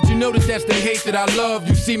 But you know that that's the hate that I love.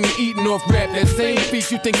 You see me eating off rap, that same feat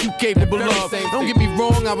you think you capable of. Don't get me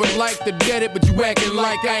wrong, I would like to dead it, but you acting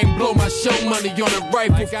like I ain't blow my show money on a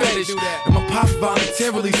rifle fetish. And my pop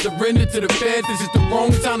voluntarily surrendered to the feds. This is the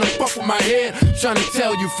wrong time to fuck with my head. Trying to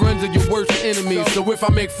tell you friends are your worst enemies. So if I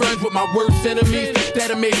make friends with my worst enemies,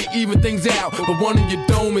 that'll maybe even things out. But one in your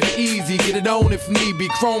dome is easy. Get it on if need be.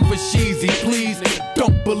 Chrome for Sheezy, please.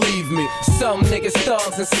 Don't believe me. Some niggas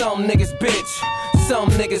thugs and some niggas bitch. Some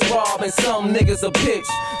niggas rob and some niggas a bitch.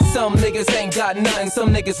 Some niggas ain't got nothing,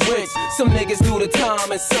 some niggas rich. Some niggas do the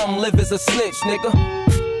time and some live as a snitch, nigga.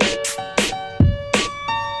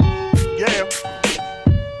 Yeah.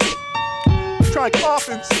 Triangle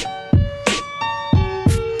offense.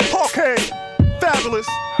 Paul Kane. Fabulous.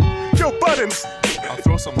 Joe Buttons. I'll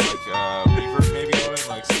throw some like reverb maybe on it,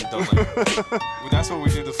 like some delay. That's what we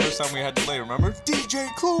did the first time we had delay, remember? DJ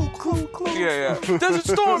Clue. Yeah. Desert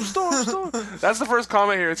Storm. That's the first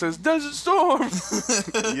comment here. It says Desert Storm.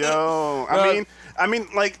 Yo, I mean,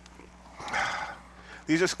 like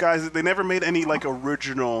these just guys. They never made any like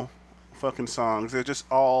original fucking songs. They're just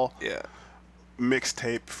all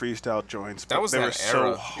mixtape freestyle joints. That was they that were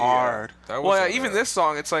era. so hard. Yeah, that was even this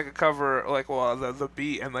song, it's like a cover. Like, the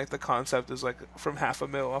beat and like the concept is like from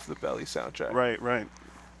 $500,000 off the Belly soundtrack. Right.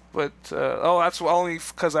 But, that's only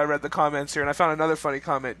because I read the comments here, and I found another funny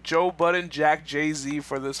comment. Joe Budden jacked Jay-Z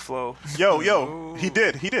for this flow. Yo, he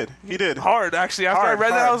did. Hard, actually. After I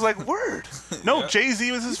read that, I was like, word. No,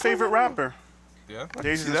 Jay-Z was his favorite rapper. Yeah.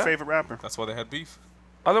 Jay-Z's his favorite rapper. That's why they had beef.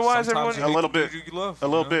 Otherwise, Sometimes everyone... you A little hate the bit. dude you love. A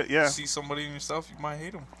little bit, yeah. You see somebody in yourself, you might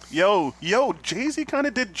hate him. Yo, Jay-Z kind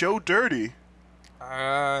of did Joe dirty.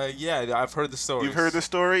 Yeah, I've heard the story. You've heard the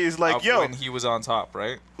story? It's like, when he was on top,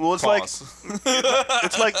 right? Well, it's Pause.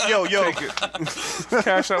 it's like, yo.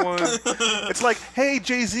 Cash that one. It's like, hey,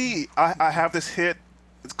 Jay-Z, I have this hit.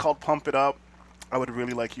 It's called Pump It Up. I would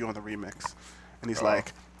really like you on the remix. And he's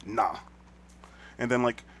like, nah. And then,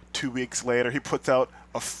 like, 2 weeks later, he puts out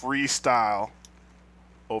a freestyle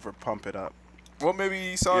over Pump It Up. Well, maybe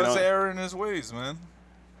he saw his error in his ways, man.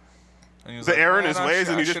 And he was the like, error in "Man, his ways,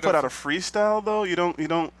 and you just put out a should've-" freestyle though. You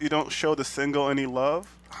don't show the single any love.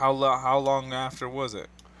 How long after was it?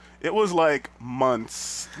 It was like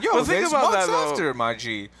months. Yo, Well, think think about months that, though. after, my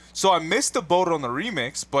G. So I missed the boat on the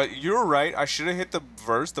remix, but you're right. I should have hit the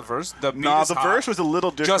verse. The beat Nah, is the hot. verse was a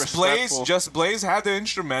little disrespectful. Just Blaze had the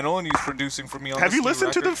instrumental, and he's producing for me on Have this you new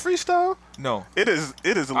listened to the record. freestyle? No. It is a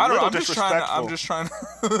I don't know. little I'm just disrespectful. trying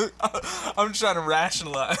to I'm just trying to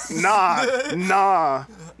rationalize.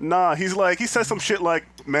 Nah. He says some shit like,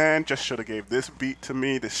 "Man, just should have gave this beat to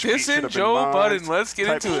me. This beat should have been Joe mine," Budden. Let's get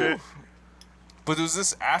type into shit. it. But was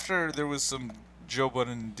this after there was some Joe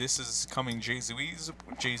Budden disses coming Jay-Z's?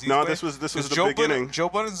 No, way? this was the 'Cause Joe beginning. Budden, Joe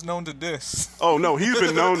Budden's known to diss. Oh no, he's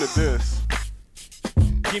been known to diss.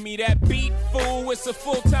 Give me that beat, fool. It's a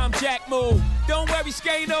full-time jack move. Don't worry,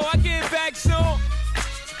 Skano, I get back soon.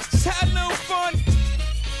 Just had a little fun.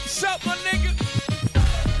 What's up, my nigga?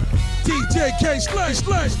 DJ K slash.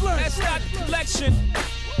 That's not the collection.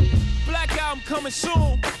 Black album coming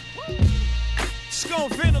soon. Just gonna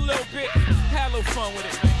vent a little bit. Have a little fun with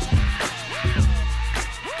it, man.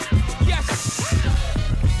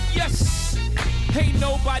 Yes. Ain't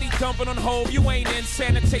nobody dumping on Hove. You ain't in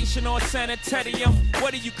sanitation or sanitarium.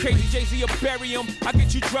 What are you crazy, Jay-Z, or bury him? I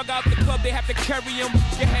get you drug out the club, they have to carry him.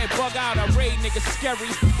 Your head bug out, I raid niggas scary.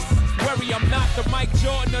 Worry, I'm not the Mike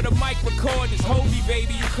Jordan or the mic recording. It's Hobie,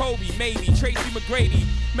 baby, you Kobe, maybe Tracy McGrady.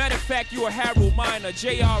 Matter of fact, you a Harold Miner,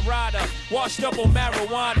 J.R. Ryder, washed up on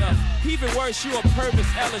marijuana. Even worse, you a Purvis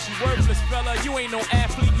Ellis, you worthless fella. You ain't no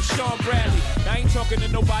athlete, you Sean Bradley. I ain't talking to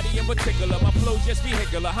nobody in particular. My flow just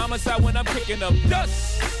vehicular. Homicide when I'm picking up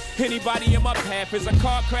dust. Anybody in my path is a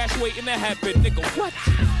car crash waiting to happen, nigga. What?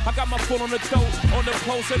 I got my foot on the throat, on the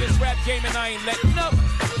pulse of this rap game, and I ain't letting up.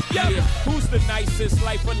 Yeah, who's the nicest?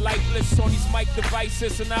 Life or lifeless on these mic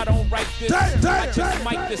devices, and I don't write this. I just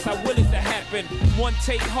mic this, I will it to happen. One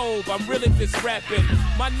take Hove, I'm real at this rapping.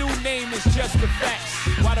 My new name is Just the Facts,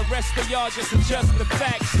 while the rest of y'all just adjust the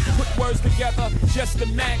facts. Put words together just to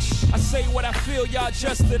match. I say what I feel, y'all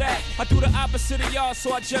just to that. I do the opposite of y'all,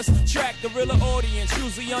 so I just attract the realer audience,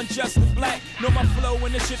 usually unjust and black. Know my flow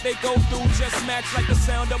and the shit they go through just match like the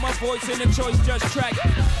sound of my voice in the choice just track.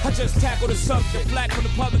 I just tackle the subject, black from the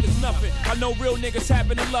public is nothing. I know real niggas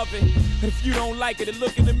happen to love it. But if you don't like it and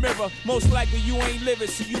look in the mirror, most likely you ain't live it,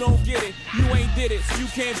 so you don't get it. You ain't did it, so you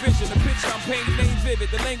can't vision. The picture I'm painting ain't vivid.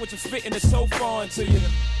 The language I'm spitting is so foreign to you.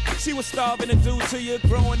 See what starving to do to you.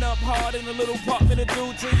 Growing up hard in a little apartment to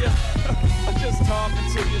do to you. I'm just talking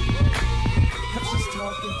to you.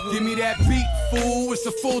 Give me that beat, fool. It's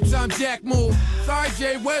a full-time jack move. Sorry,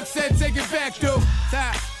 Jay Webb said take it back, dude.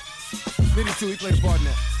 Stop. Liddy too, he played a part in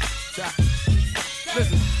that. Stop.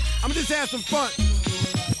 Listen, I'ma just have some fun.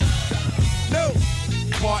 No.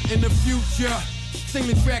 Part in the future. Sing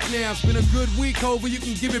the track now. It's been a good week, Over. You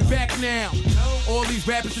can give it back now. All these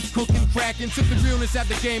rappers is cooking, cracking. Took the realness out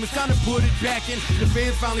the game. It's time to put it back in. The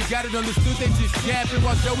fans finally got it understood. They just yapping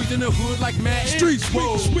while Joey's in the hood like Madden. Street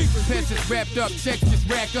sweepers. Pets just wrapped up. Checks just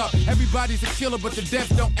rack up. Everybody's a killer, but the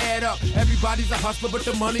deaths don't add up. Everybody's a hustler, but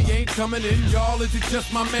the money ain't coming in. Y'all, is it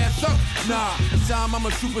just my man suck? Nah, time I'm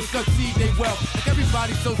a super succeed, they well. Like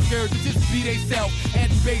everybody's so scared to just be they self.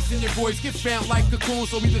 Add bass in your voice, get found like cocoon.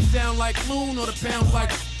 So either sound like loon or the pound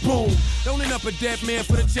like boom. Don't end up a dead man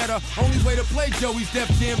for the cheddar. Only way to play Joey's Def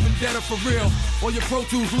Jam Vendetta for real. Or your Pro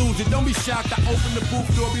Tools lose it. Don't be shocked. I open the booth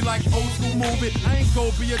door, be like old school move it. I ain't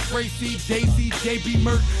Kobe or Tracy, Jay-Z, JB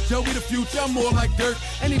Merck. Joey the future, I'm more like dirt.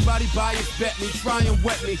 Anybody bias, bet me, try and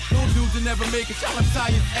wet me. No dudes will never make it. Y'all are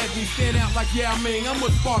tired at me. Stand out like yeah, I mean, I'm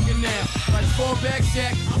what's sparking now. Like fall back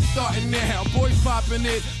Jack, I'm starting now. Boys popping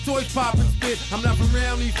it, toys popping spit. I'm not from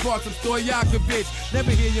around these parts, I'm Stojakovic.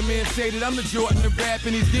 Never hear your man say that I'm the Jordan of rap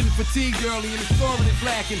and he's getting fatigued early and the scoring is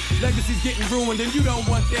lacking. Legacy's getting ruined and you don't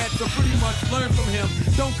want that, so pretty much learn from him.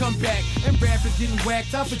 Don't come back and rappers getting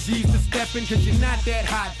whacked. Time for G's to step in, cause you're not that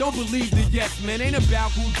hot. Don't believe the yes man, ain't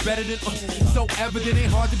about who's better than It's so evident,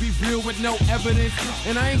 ain't hard to be real with no evidence.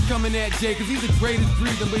 And I ain't coming at Jay, cause he's the greatest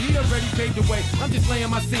breathing, but he already paved the way. I'm just laying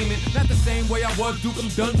my semen, not the same way I was, Duke. I'm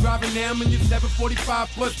done driving now, I'm in your 745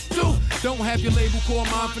 plus 2. Don't have your label call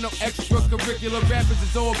mine for no extracurricular. Rappers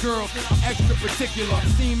is all girls, I'm extra particular.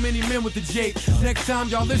 Seen many men with the J. Next time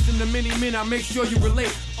y'all listen to many men, I make sure you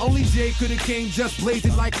relate. Only Jay could've came just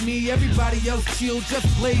blazing like me. Everybody else chill, just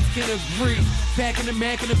blaze can agree. Packing the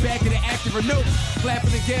Mac in the back of the Acura, no.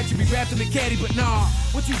 Clapping the gas, you be rapping the caddy, but nah.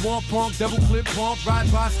 What you want, punk, double clip, pump,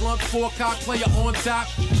 ride by, slump, four-cock, player on top.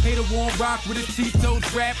 Hater warm rock with his Tito's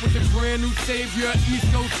rap with a brand new savior,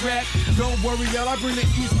 East Coast rap. Don't worry, y'all, I bring the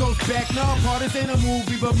East Coast back. Nah, part this ain't a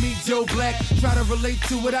movie, but meet Joe Black. Try to relate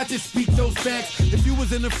to it, I just speak those facts. If you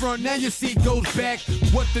was in the front, now your seat goes back.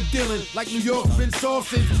 What the dealing? Like New York's been soft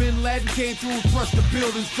since Bin Laden came through and crushed the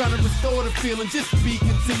buildings. Trying to restore the feeling, just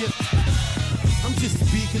speaking to you. I'm just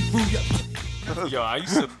speaking through you. Yo, I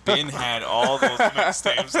used to had all those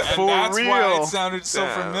mixtapes, and For that's why real. it sounded so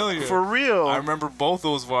familiar. For real. I remember both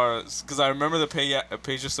those bars, because I remember the Peja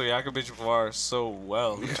Stojakovic bar so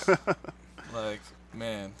well. Like,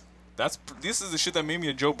 man, this is the shit that made me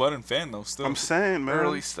a Joe Budden fan, though, still. I'm saying, man.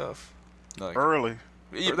 Early stuff. Like, Early.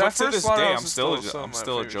 Yeah, That but to first this day, Slaughterhouse I'm is still some of my a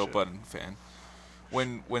favorite Joe shit. Budden fan.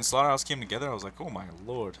 When Slaughterhouse came together, I was like, oh my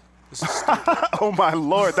lord. This is Oh my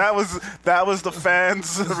lord, that was the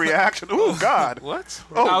fans' reaction. Oh God. What?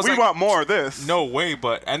 I Oh, was we like, want more of this. No way,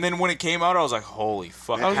 and then when it came out, I was like, holy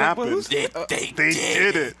fuck. It happened. They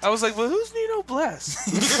did it. I was like, well, who's Nino Bless?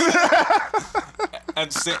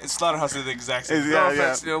 And Slaughterhouse did the exact same thing. No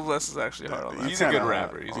offense, Nino Bless is actually hard on that. He's a good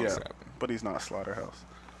rapper. He's a good rapper. But he's not Slaughterhouse.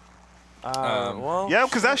 Well, Yeah,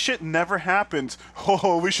 because that shit never happens.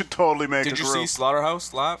 Oh, we should totally make Did a you group. see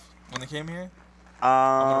Slaughterhouse live when they came here?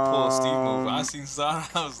 I'm gonna pull a Steve move. I seen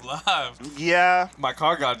Slaughterhouse live. Yeah. My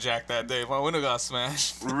car got jacked that day. My window got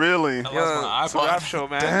smashed. Really? I lost my it's a iPod. rap show,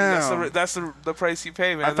 man. Damn. That's the price you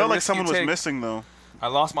pay, man. I The felt like risk someone you was take. missing though. I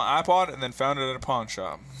lost my iPod and then found it at a pawn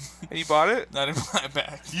shop. And you bought it? I didn't buy it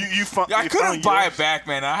back. You Yeah, I you couldn't found buy yours? it back,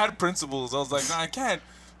 man. I had principles. I was like, nah, I can't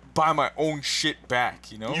buy my own shit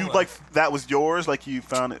back, you know? You like that was yours? Like you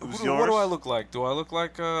found it was yours? What do I look like? Do I look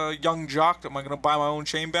like a young jock? Am I gonna buy my own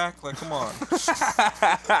chain back? Like, come on.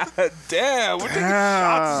 Damn, we're taking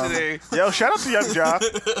shots today. Yo, shout out to Young Jock.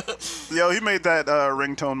 Yo, he made that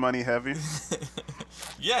ringtone money heavy.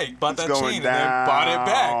 Yeah, he bought It's that going chain and then bought it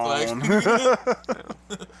back.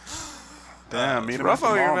 Like, Damn, meet him rough at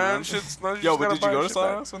the out here, mall, man. Shit's not just yo, but gotta did you buy go to shit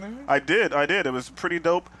Slaughterhouse back. when they were? I did. It was pretty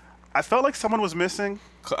dope. I felt like someone was missing.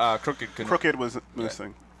 Crooked couldn't. Crooked was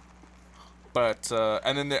missing. But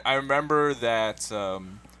and then I remember that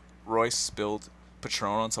Royce spilled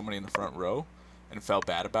Patron on somebody in the front row, and felt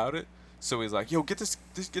bad about it. So he's like, "Yo, get this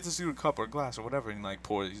dude a cup or a glass or whatever," and he like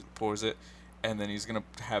pours it, and then he's gonna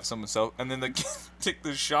have someone else, and then the kid take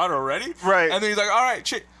the shot already, Right. And then he's like, "All right,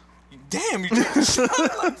 shit, damn, you took the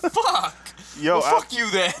shot, like, fuck." Yo, well, fuck you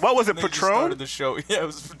then. What was it, And then he just Patron? started the show. Yeah, it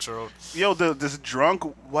was Patron. Yo, this drunk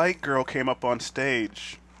white girl came up on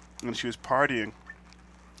stage, and she was partying,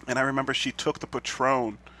 and I remember she took the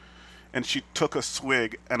Patron, and she took a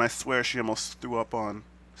swig, and I swear she almost threw up on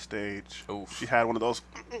stage. Oof. She had one of those.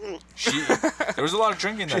 There was a lot of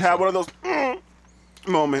drinking. She had one of those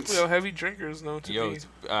moments. Yo, heavy drinkers know to Yo, be.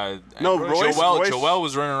 No, Royce- Joel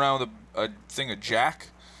was running around with a thing of Jack.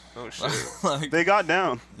 Oh shit. Like, They got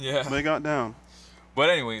down. yeah. They got down. But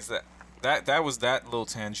anyways, that was that little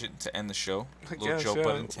tangent to end the show. Little Joe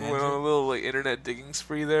Budden tangent. Went on a little like internet digging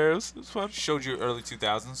spree there. It was fun. Showed you early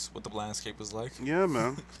 2000s what the landscape was like. Yeah,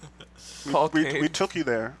 man. Paul we Kane. took you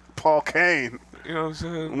there. Paul Kane. You know what I'm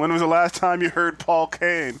saying? When was the last time you heard Paul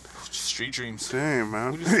Kane? Street dreams. Damn,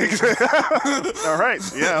 man. All right.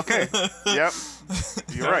 Yeah, okay. Yep.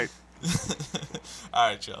 You're right. All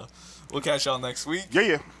right, y'all. We'll catch y'all next week. Yeah,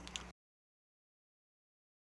 yeah.